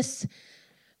is just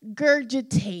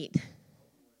gurgitate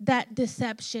that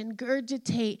deception,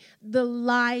 gurgitate the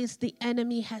lies the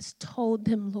enemy has told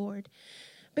them, Lord.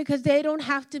 Because they don't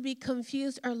have to be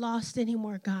confused or lost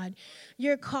anymore, God.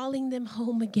 You're calling them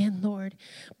home again, Lord.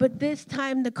 But this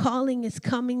time the calling is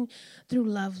coming through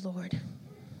love, Lord.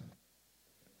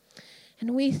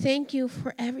 And we thank you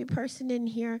for every person in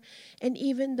here and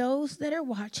even those that are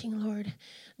watching, Lord,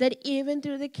 that even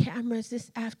through the cameras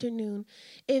this afternoon,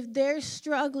 if they're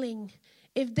struggling,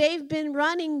 if they've been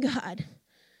running, God,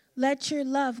 let your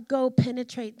love go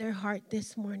penetrate their heart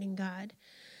this morning, God.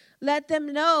 Let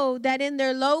them know that in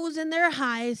their lows and their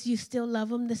highs, you still love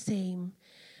them the same.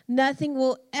 Nothing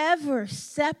will ever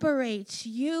separate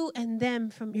you and them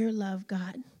from your love,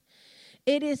 God.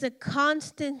 It is a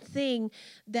constant thing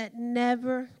that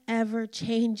never, ever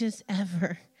changes,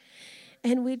 ever.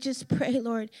 And we just pray,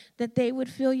 Lord, that they would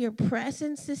feel your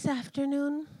presence this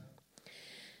afternoon.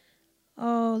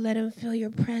 Oh, let them feel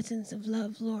your presence of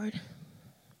love, Lord.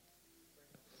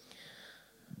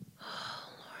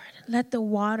 Let the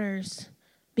waters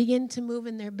begin to move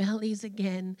in their bellies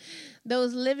again.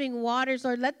 Those living waters,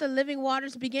 Lord, let the living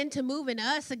waters begin to move in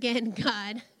us again,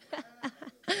 God.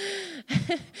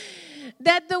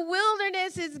 That the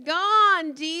wilderness is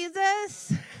gone,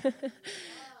 Jesus.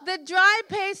 The dry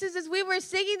places, as we were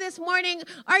singing this morning,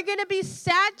 are going to be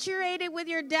saturated with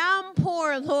your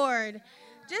downpour, Lord.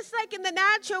 Just like in the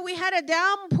natural, we had a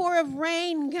downpour of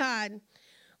rain, God.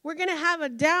 We're going to have a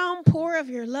downpour of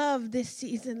your love this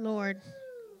season, Lord.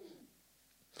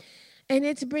 And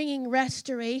it's bringing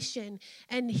restoration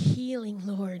and healing,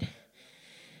 Lord.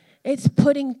 It's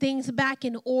putting things back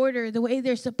in order the way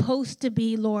they're supposed to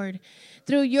be, Lord.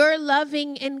 Through your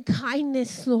loving and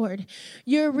kindness, Lord.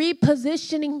 You're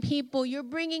repositioning people. You're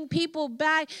bringing people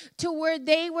back to where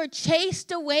they were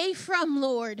chased away from,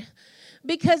 Lord.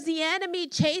 Because the enemy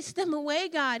chased them away,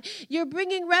 God. You're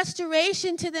bringing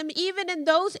restoration to them even in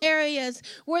those areas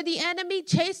where the enemy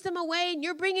chased them away. And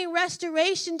you're bringing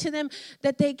restoration to them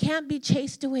that they can't be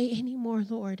chased away anymore,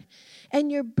 Lord.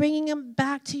 And you're bringing them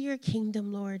back to your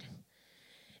kingdom, Lord.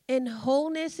 In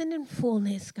wholeness and in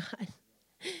fullness, God.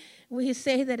 We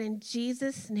say that in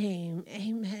Jesus' name.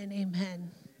 Amen,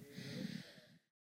 amen.